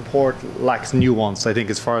your report lacks nuance, I think,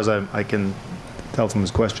 as far as I can tell from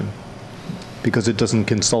his question, because it doesn't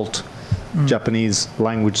consult Japanese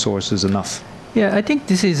language sources enough. Yeah, I think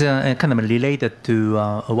this is kind of related to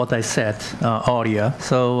what I said earlier.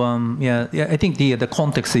 So I think the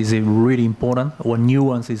context is really important, or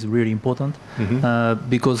nuance is really important,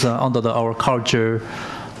 because under our culture,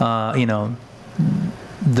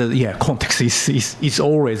 the context is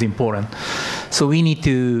always important. So we need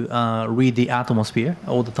to read the atmosphere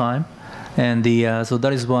all the time, and so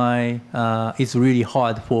that is why it's really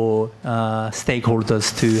hard for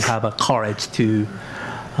stakeholders to have a courage to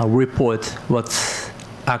report what's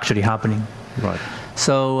actually happening. Right.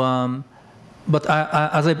 So, but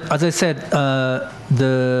as I said,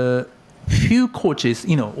 the few coaches,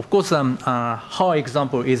 of course, her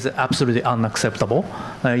example is absolutely unacceptable.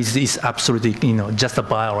 It's absolutely, just a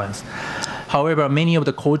violence. However, many of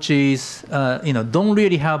the coaches, don't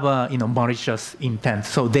really have a, malicious intent.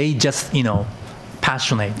 So they just,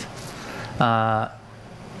 passionate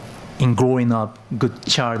in growing up good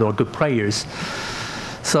child or good players.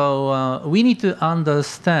 So we need to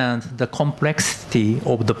understand the complexity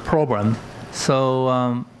of the problem.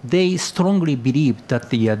 So they strongly believe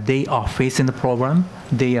that they are facing the problem.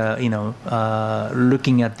 They are,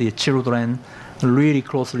 looking at the children really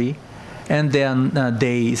closely, and then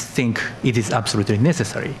they think it is absolutely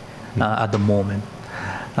necessary at the moment.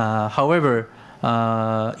 However,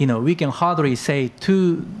 we can hardly say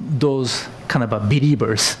to those kind of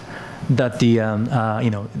believers that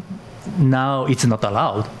now it's not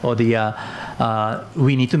allowed, or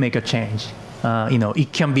we need to make a change.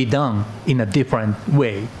 It can be done in a different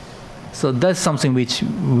way. So that's something which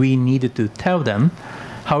we needed to tell them.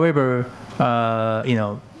 However,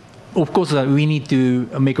 of course, we need to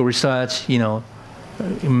make a research,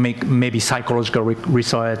 make maybe psychological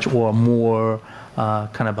research or more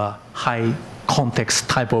kind of a high context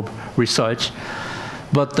type of research.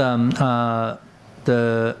 But I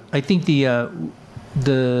think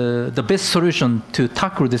the best solution to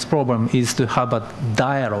tackle this problem is to have a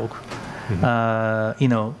dialogue.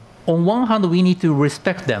 On one hand, we need to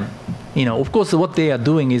respect them. Of course, what they are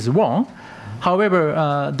doing is wrong.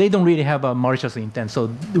 However, they don't really have a malicious intent. So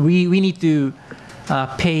we need to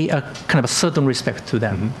pay a kind of a certain respect to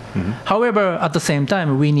them. However, at the same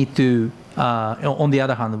time, we need to, on the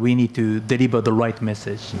other hand, we need to deliver the right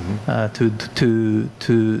message to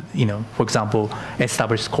for example,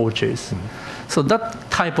 established cultures. So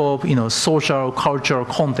that type of social, cultural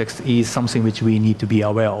context is something which we need to be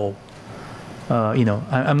aware of.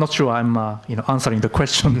 I'm not sure I'm answering the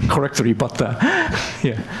question correctly, but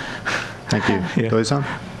yeah. Thank you. Yeah. Doi-san?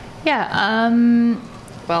 Yeah.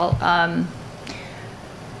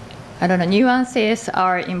 I don't know. Nuances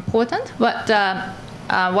are important, but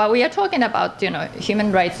while we are talking about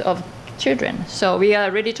human rights of children, so we are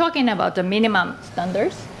really talking about the minimum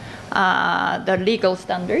standards, the legal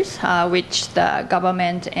standards, which the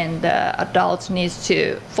government and the adults needs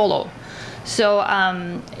to follow. So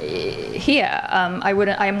here,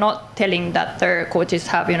 I'm not telling that the coaches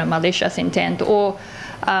have malicious intent, or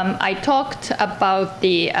I talked about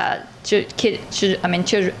the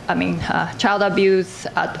child abuse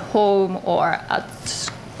at home or at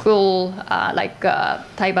school, like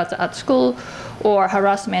taibats at school, or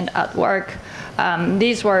harassment at work.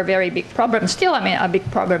 These were very big problems. Still, a big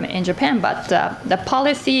problem in Japan, but the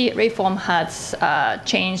policy reform has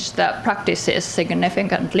changed the practices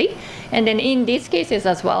significantly. And then in these cases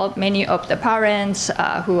as well, many of the parents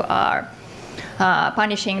who are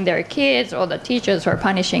punishing their kids, or the teachers who are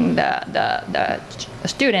punishing the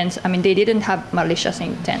students, they didn't have malicious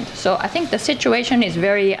intent. So I think the situation is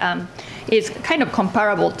very, is kind of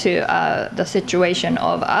comparable to the situation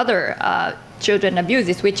of other children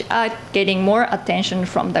abuses, which are getting more attention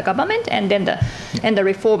from the government, and then the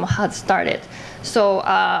reform has started. So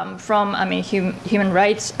from human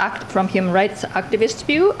rights activist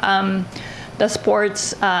view, the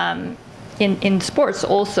sports in sports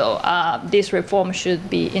also this reform should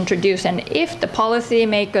be introduced, and if the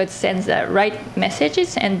policymaker sends the right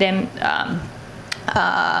messages and then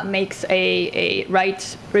makes a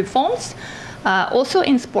right reforms, also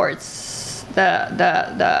in sports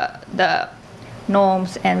the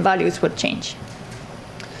norms and values would change.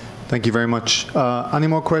 Thank you very much. Any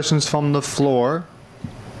more questions from the floor?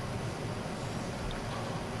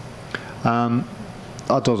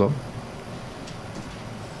 Dozo.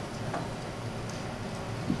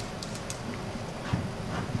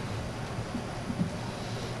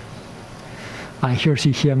 Hi,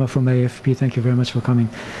 Hiroshi Hiyama from AFP. Thank you very much for coming.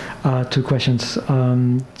 2 questions.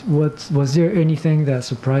 Was there anything that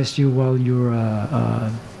surprised you while you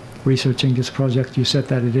were researching this project? You said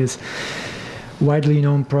that it is widely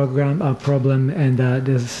known problem, and that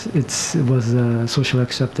it was socially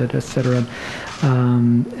accepted, etc.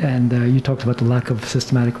 And you talked about the lack of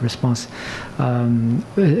systematic response.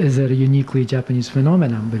 Is it a uniquely Japanese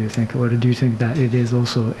phenomenon, do you think, or do you think that it is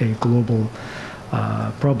also a global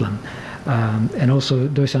problem? And also,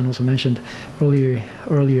 Doi-san also mentioned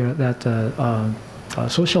earlier that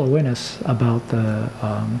social awareness about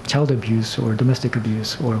child abuse or domestic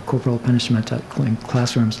abuse or corporal punishment in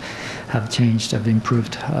classrooms have changed, have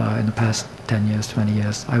improved in the past 10 years, 20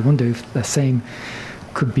 years. I wonder if the same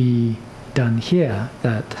could be done here.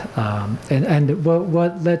 And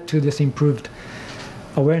what led to this improved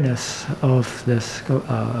awareness of this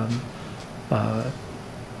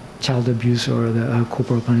child abuse or the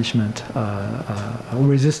corporal punishment, or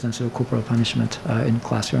resistance to corporal punishment in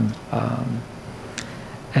classroom?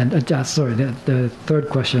 And sorry, the third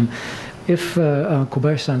question, if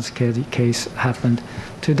Kobayashi-san's case happened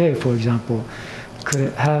today, for example, could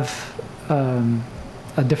it have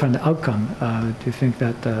a different outcome? Do you think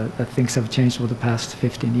that things have changed over the past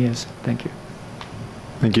 15 years? Thank you.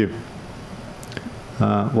 Thank you.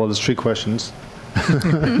 Well, there's 3 questions.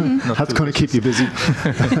 That's going to keep you busy.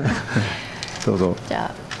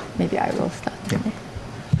 Maybe I will start.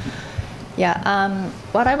 Yeah,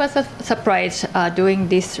 what I was surprised doing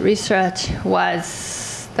this research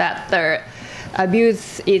was that the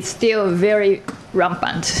abuse is still very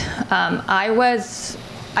rampant. I was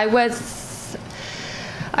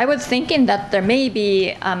thinking that there may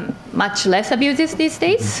be much less abuses these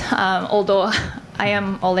days, although I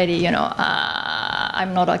am already,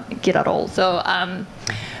 I'm not a kid at all. So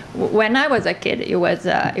when I was a kid, it was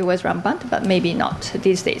rampant, but maybe not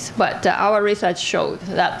these days. But our research showed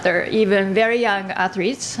that there are even very young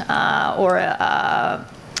athletes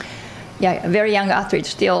very young athletes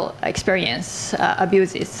still experience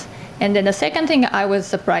abuses. And then the second thing I was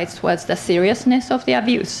surprised was the seriousness of the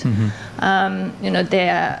abuse.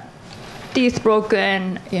 Their teeth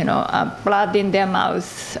broken, blood in their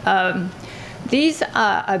mouth. These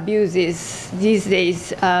are abuses these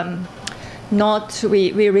days.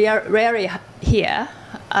 We rarely hear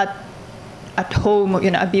at home,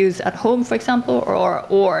 abuse at home, for example,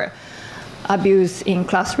 or abuse in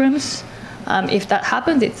classrooms. If that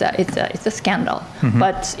happens, it's a scandal.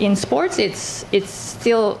 But in sports, it's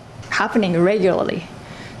still happening regularly.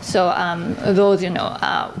 So those,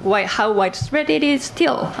 how widespread it is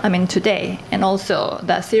still, today, and also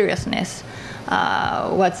the seriousness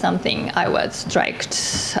was something I was struck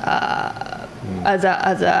as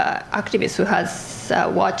a activist who has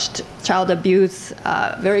watched child abuse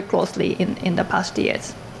very closely in the past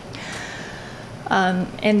years.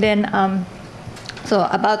 And then, so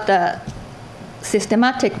about the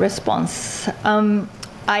systematic response,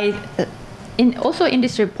 also in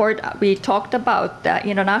this report, we talked about the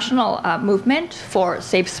international movement for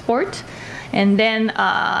safe sport, and then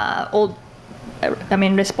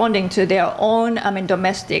responding to their own,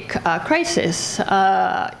 domestic crisis.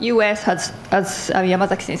 U.S. has, as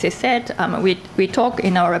Yamazaki Sensei said, we talk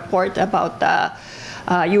in our report about the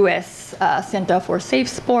U.S. Center for Safe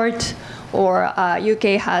Sport, or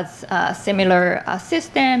UK has a similar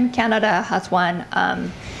system. Canada has one.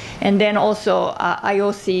 And then also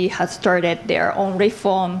IOC has started their own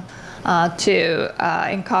reform to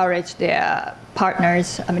encourage their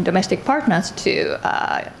partners, domestic partners, to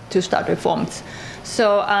start reforms.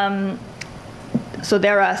 So so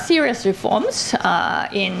there are serious reforms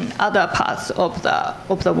in other parts of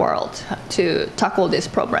the world to tackle this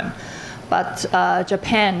problem, but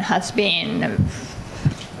Japan has been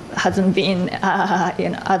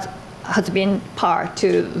par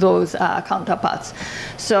to those counterparts.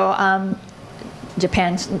 So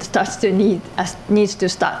Japan needs to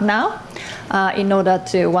start now in order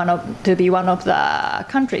to be one of the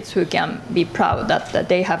countries who can be proud that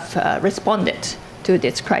they have responded to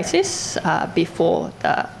this crisis before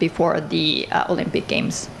the Olympic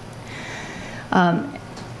Games.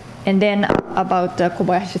 And then about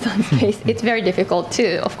Kobayashi-san's case, it's very difficult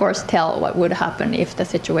to, of course, tell what would happen if the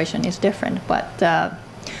situation is different. But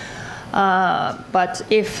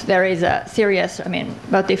if there is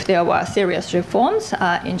if there were serious reforms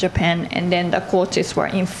in Japan, and then the coaches were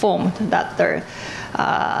informed that their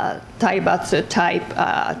taibatsu type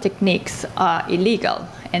techniques are illegal,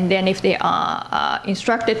 and then if they are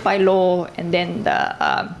instructed by law, and then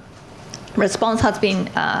the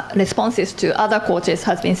responses to other coaches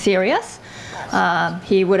has been serious,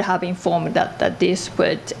 he would have informed that this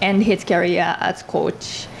would end his career as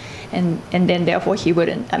coach. And then therefore he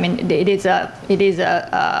wouldn't. It is a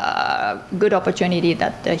good opportunity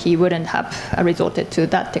that he wouldn't have resorted to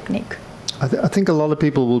that technique. I think a lot of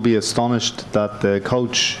people will be astonished that the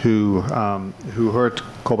coach who hurt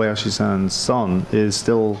Kobayashi-san's son is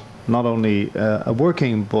still not only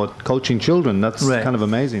working but coaching children. That's right. Kind of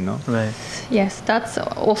amazing, no? Right. Yes, that's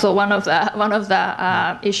also one of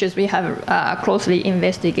the issues we have closely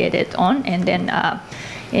investigated on, and then.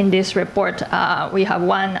 In this report, we have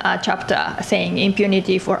one chapter saying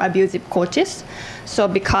impunity for abusive coaches. So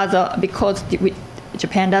because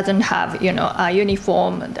Japan doesn't have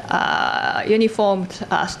uniformed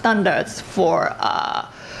standards for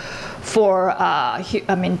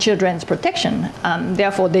children's protection.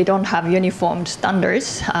 Therefore, they don't have uniformed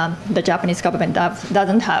standards. The Japanese government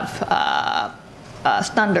doesn't have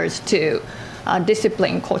standards to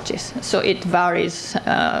discipline coaches. So it varies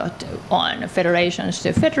on federations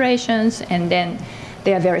to federations, and then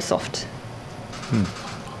they are very soft.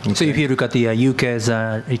 Okay. So if you look at the UK's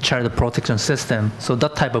child protection system, so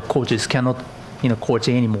that type of coaches cannot, coach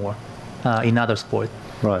anymore in other sports.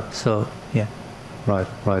 Right. So yeah. Right.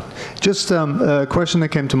 Just a question that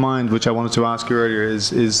came to mind, which I wanted to ask you earlier,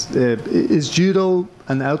 is judo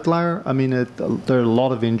an outlier? There are a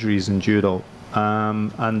lot of injuries in judo.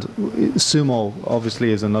 And sumo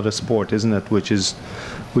obviously is another sport, isn't it? Which has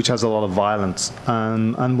a lot of violence.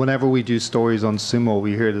 And whenever we do stories on sumo,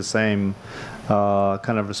 we hear the same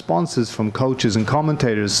kind of responses from coaches and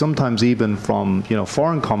commentators, sometimes even from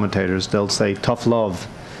foreign commentators. They'll say tough love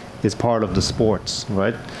is part of the sports,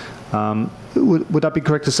 right? Would that be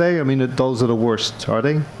correct to say? I mean, those are the worst, are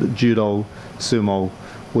they? Judo, sumo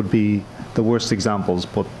would be the worst examples,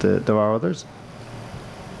 but there are others.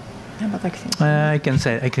 I can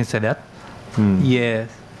say that. Yeah,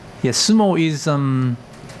 sumo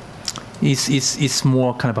is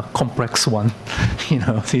more kind of a complex one.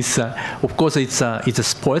 It's of course it's a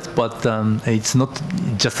sport, but it's not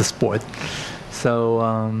just a sport. So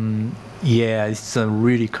it's a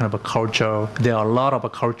really kind of a culture. There are a lot of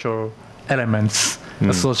cultural elements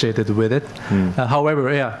associated with it.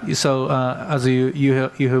 However, so as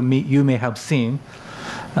you may have seen,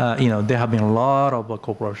 there have been a lot of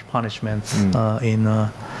corporal punishments in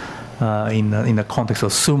the context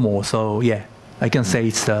of sumo. So I can say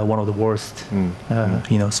it's one of the worst,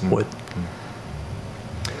 sport.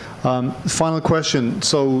 Final question.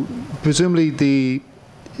 So presumably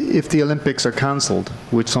if the Olympics are cancelled,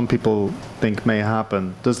 which some people think may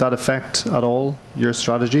happen, does that affect at all your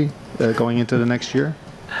strategy going into the next year?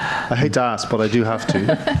 I hate to ask, but I do have to.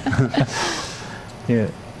 Yeah.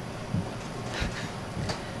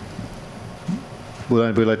 Would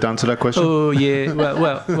anybody like to answer that question? Oh yeah.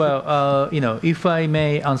 Well. If I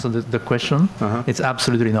may answer the question, it's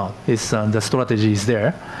absolutely not. It's the strategy is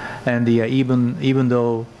there, and even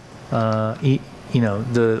though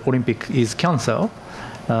the Olympic is cancelled,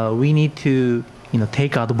 we need to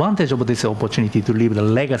take advantage of this opportunity to leave the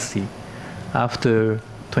legacy after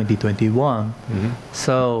 2021.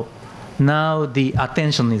 So now the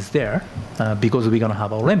attention is there because we're gonna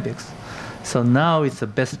have Olympics. So now it's the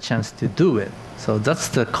best chance to do it. So that's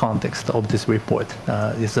the context of this report.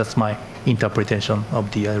 That's my interpretation of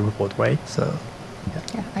the report, right? So,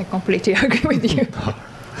 yeah, I completely agree with you.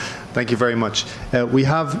 Thank you very much. We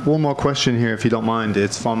have one more question here, if you don't mind.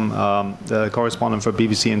 It's from the correspondent for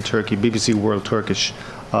BBC in Turkey, BBC World Turkish.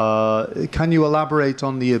 Can you elaborate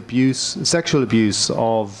on the sexual abuse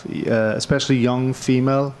of especially young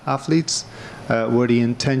female athletes, where the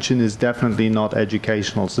intention is definitely not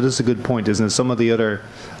educational? So this is a good point, isn't it? Some of the other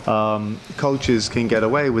coaches can get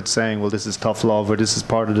away with saying, well, this is tough love or this is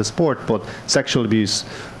part of the sport, but sexual abuse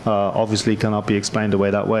obviously cannot be explained away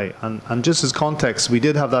that way. And just as context, we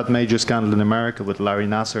did have that major scandal in America with Larry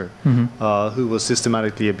Nassar, who was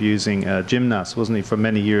systematically abusing gymnasts, wasn't he, for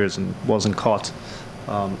many years and wasn't caught.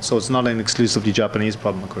 So it's not an exclusively Japanese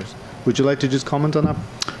problem, of course. Would you like to just comment on that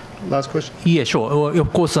last question? Yeah, sure. Well,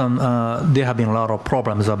 of course, there have been a lot of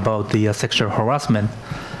problems about the sexual harassment.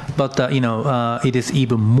 But it is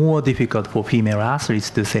even more difficult for female athletes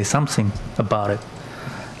to say something about it.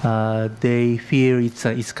 They feel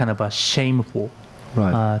it's kind of shameful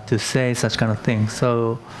to say such kind of thing.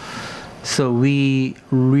 So we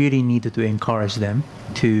really need to encourage them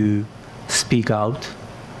to speak out.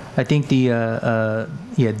 I think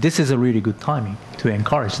this is a really good timing to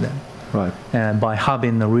encourage them. Right. And by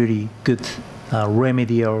having a really good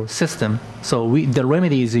remedial system, so the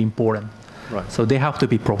remedy is important. Right. So they have to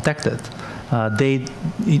be protected. They,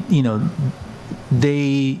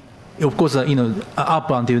 of course, up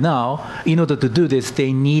until now, in order to do this,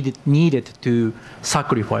 they needed to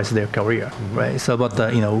sacrifice their career, right? So, but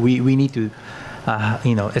we need to,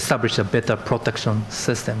 establish a better protection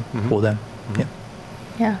system for them.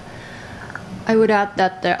 Yeah. I would add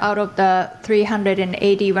that out of the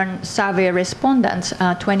 381 survey respondents,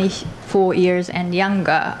 24 years and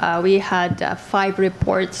younger, we had 5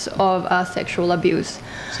 reports of sexual abuse.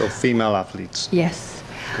 So female athletes. Yes.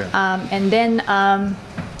 Okay. And then,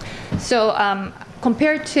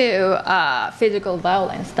 compared to physical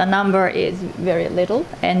violence, the number is very little,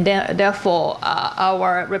 and therefore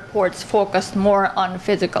our reports focused more on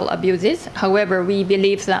physical abuses. However, we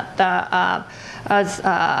believe that as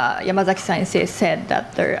Yamazaki sensei said,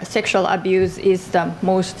 that the sexual abuse is the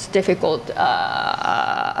most difficult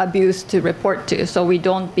abuse to report to. So we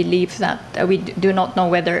don't believe that, we do not know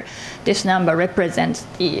whether this number represents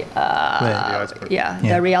the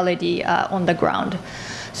reality on the ground.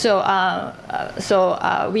 So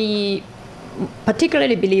we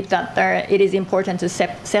particularly believe that it is important to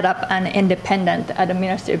set up an independent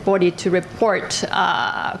administrative body to report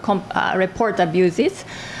abuses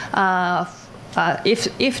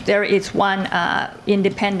if there is one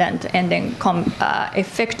independent and then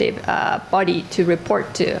effective body to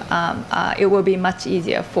report to, it will be much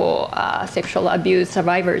easier for sexual abuse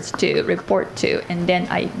survivors to report to. And then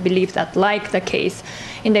I believe that, like the case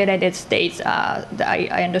in the United States,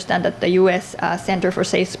 I understand that the U.S. Center for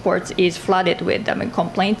Safe Sports is flooded with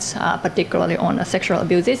complaints, particularly on sexual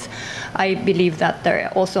abuses. I believe that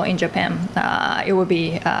there also in Japan, it will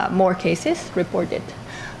be more cases reported.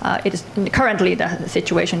 Currently, the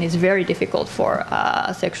situation is very difficult for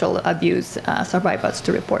sexual abuse survivors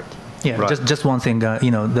to report. Yeah, Right. just one thing.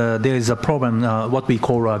 There is a problem, what we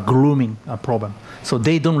call a grooming problem. So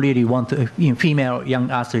they don't really want to. Female young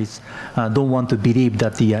athletes don't want to believe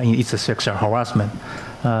that it's a sexual harassment.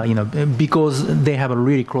 Because they have a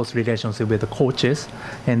really close relationship with the coaches,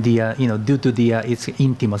 and due to its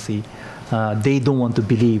intimacy, they don't want to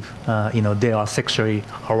believe they are sexually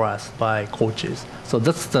harassed by coaches. So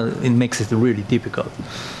it makes it really difficult.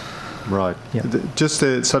 Right. Yeah.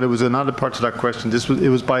 So there was another part to that question. It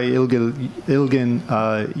was by Ilgin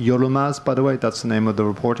Yorulmaz, by the way. That's the name of the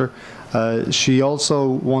reporter. She also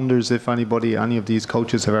wonders if any of these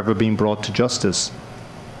coaches have ever been brought to justice.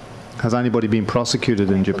 Has anybody been prosecuted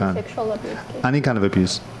in Japan? Sexual abuse case. Any kind of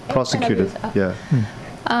abuse? Prosecuted? Abuse,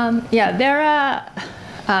 Yeah.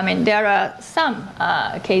 There are some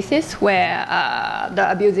cases where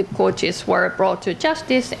the abusive coaches were brought to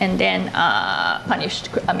justice and then punished.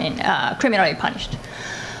 Criminally punished.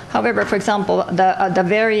 However, for example, the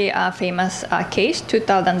very famous case,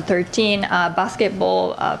 2013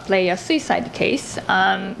 basketball player suicide case,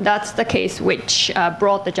 that's the case which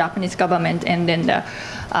brought the Japanese government and then the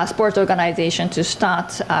sports organization to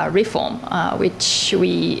start reform, which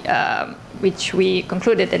we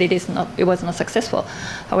concluded that it was not successful.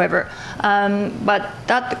 However, but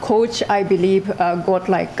that coach, I believe, got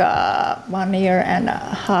like 1 year and a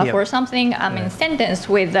half or something. Sentenced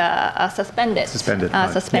with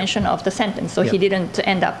suspension of the sentence. So he didn't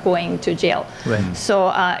end up going to jail. Right.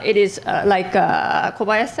 So it is like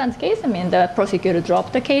Kobayashi-san's case. The prosecutor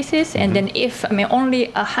dropped the cases, and then if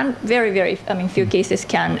only very few cases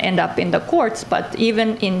can end up in the courts. But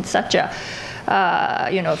even in such a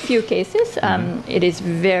few cases,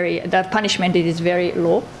 the punishment is very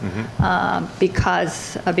low,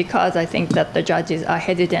 because I think that the judges are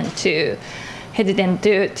hesitant to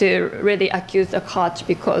really accuse the coach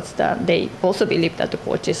because they also believe that the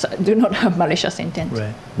coaches do not have malicious intent.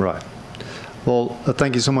 Right. Right. Well,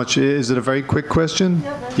 thank you so much. Is it a very quick question?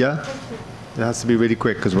 Yeah? It has to be really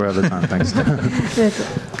quick because we're out of time. Thanks.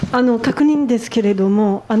 確認ですけれど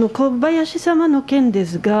も、小林様の件で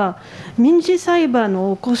すが、民事裁判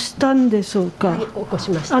を起こしたんでしょうか。はい、起こ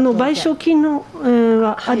しました。賠償金の、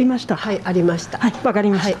はありました。はい、ありました。はい、わか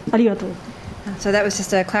りました。ありがとう。So that was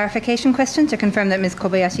just a clarification question to confirm that Ms.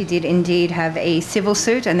 Kobayashi did indeed have a civil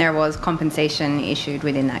suit and there was compensation issued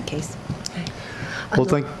within that case.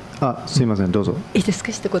 Well,すいません、どうぞ。いいです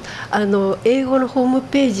か、一言。英語のホーム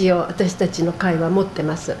ページを私たちの会は持って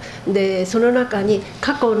ます。で、その中に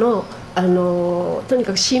過去のとに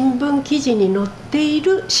かく新聞記事に載ってい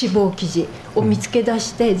る死亡記事を見つけ出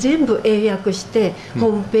して、全部英訳して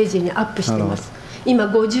ホームページにアップしてます。今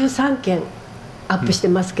53件アップして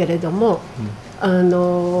ますけれども、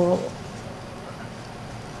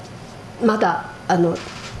まだ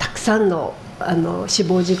たくさんの死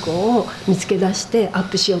亡事故を見つけ出してア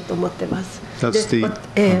ップしようと思ってます。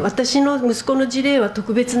で、私の息子の事例は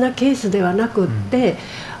特別なケースではなくって、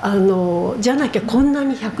じゃなきゃこんな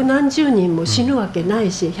に百何十人も死ぬわけな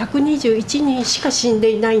いし、121人しか死ん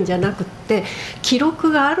でいないんじゃなくって、記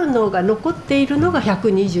録があるのが残っているのが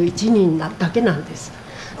121人だけなんです。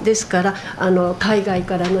ですから海外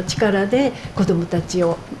からの力で子どもたち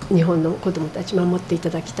を、日本の子どもたち守ってい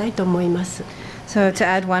ただきたいと思います。So to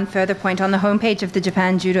add one further point, on the homepage of the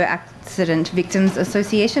Japan Judo Accident Victims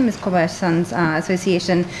Association, Ms. Kobayashi-san's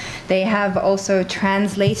association, they have also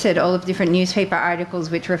translated all of the different newspaper articles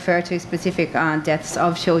which refer to specific deaths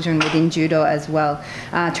of children within judo as well,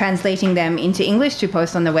 translating them into English to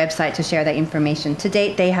post on the website to share that information. To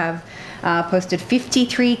date, they have posted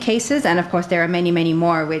 53 cases, and of course there are many, many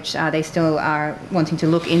more which they still are wanting to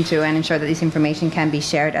look into and ensure that this information can be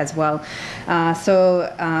shared as well.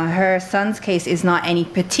 So her son's case is not any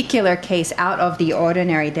particular case out of the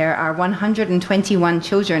ordinary. There are 121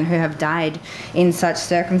 children who have died in such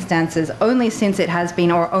circumstances only since it has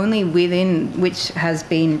been, or only within which has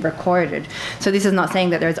been recorded. So this is not saying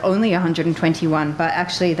that there's only 121, but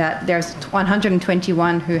actually that there's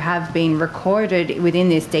 121 who have been recorded within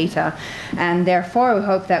this data. And therefore, we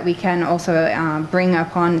hope that we can also bring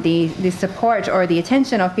upon the support or the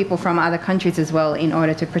attention of people from other countries as well in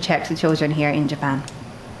order to protect the children here in Japan.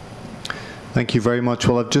 Thank you very much.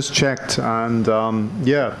 Well, I've just checked, and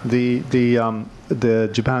yeah, the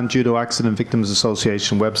Japan Judo Accident Victims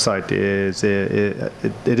Association website is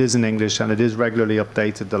it is in English, and it is regularly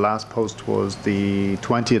updated. The last post was the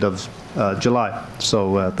 20th of July.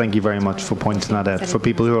 So thank you very much for pointing that out for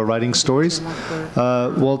people who are writing stories.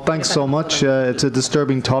 Well, thanks so much. It's a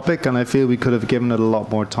disturbing topic, and I feel we could have given it a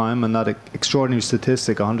lot more time. And that extraordinary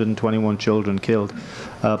statistic, 121 children killed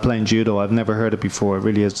playing judo, I've never heard it before. It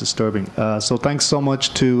really is disturbing. So thanks so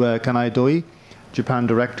much to Kanae, Japan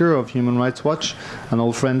Director of Human Rights Watch, an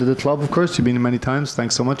old friend of the club, of course. You've been here many times.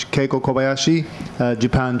 Thanks so much. Keiko Kobayashi,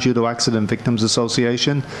 Japan Judo Accident Victims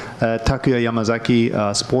Association. Takuya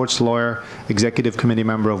Yamazaki, sports lawyer, executive committee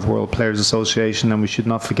member of World Players Association. And we should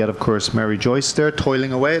not forget, of course, Mary Joyce there,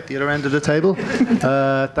 toiling away at the other end of the table.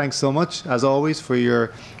 Thanks so much, as always, for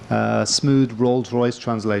your smooth Rolls-Royce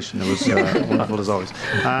translation. It was wonderful as always.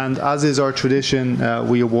 And as is our tradition,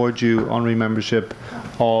 we award you honorary membership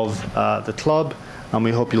of the club, and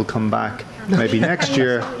we hope you'll come back maybe next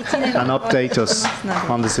year and update us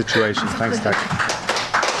on the situation. Thanks, Tak.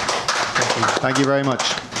 Thank you very much.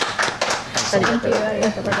 Thank you.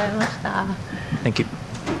 Thank you.